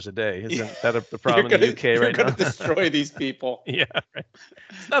 $1,000 a day. Isn't that the problem in the UK right now? You're going to destroy these people. Yeah, right.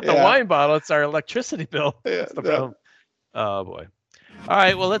 It's not the wine bottle; it's our electricity bill. That's the problem. Oh boy. All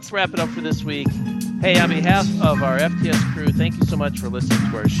right, well, let's wrap it up for this week. Hey, on behalf of our FTS crew, thank you so much for listening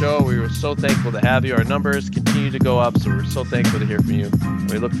to our show. We were so thankful to have you. Our numbers continue to go up, so we're so thankful to hear from you.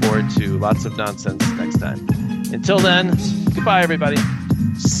 We look forward to lots of nonsense next time. Until then, goodbye, everybody.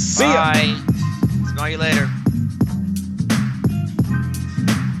 See ya. Bye. Smell you later.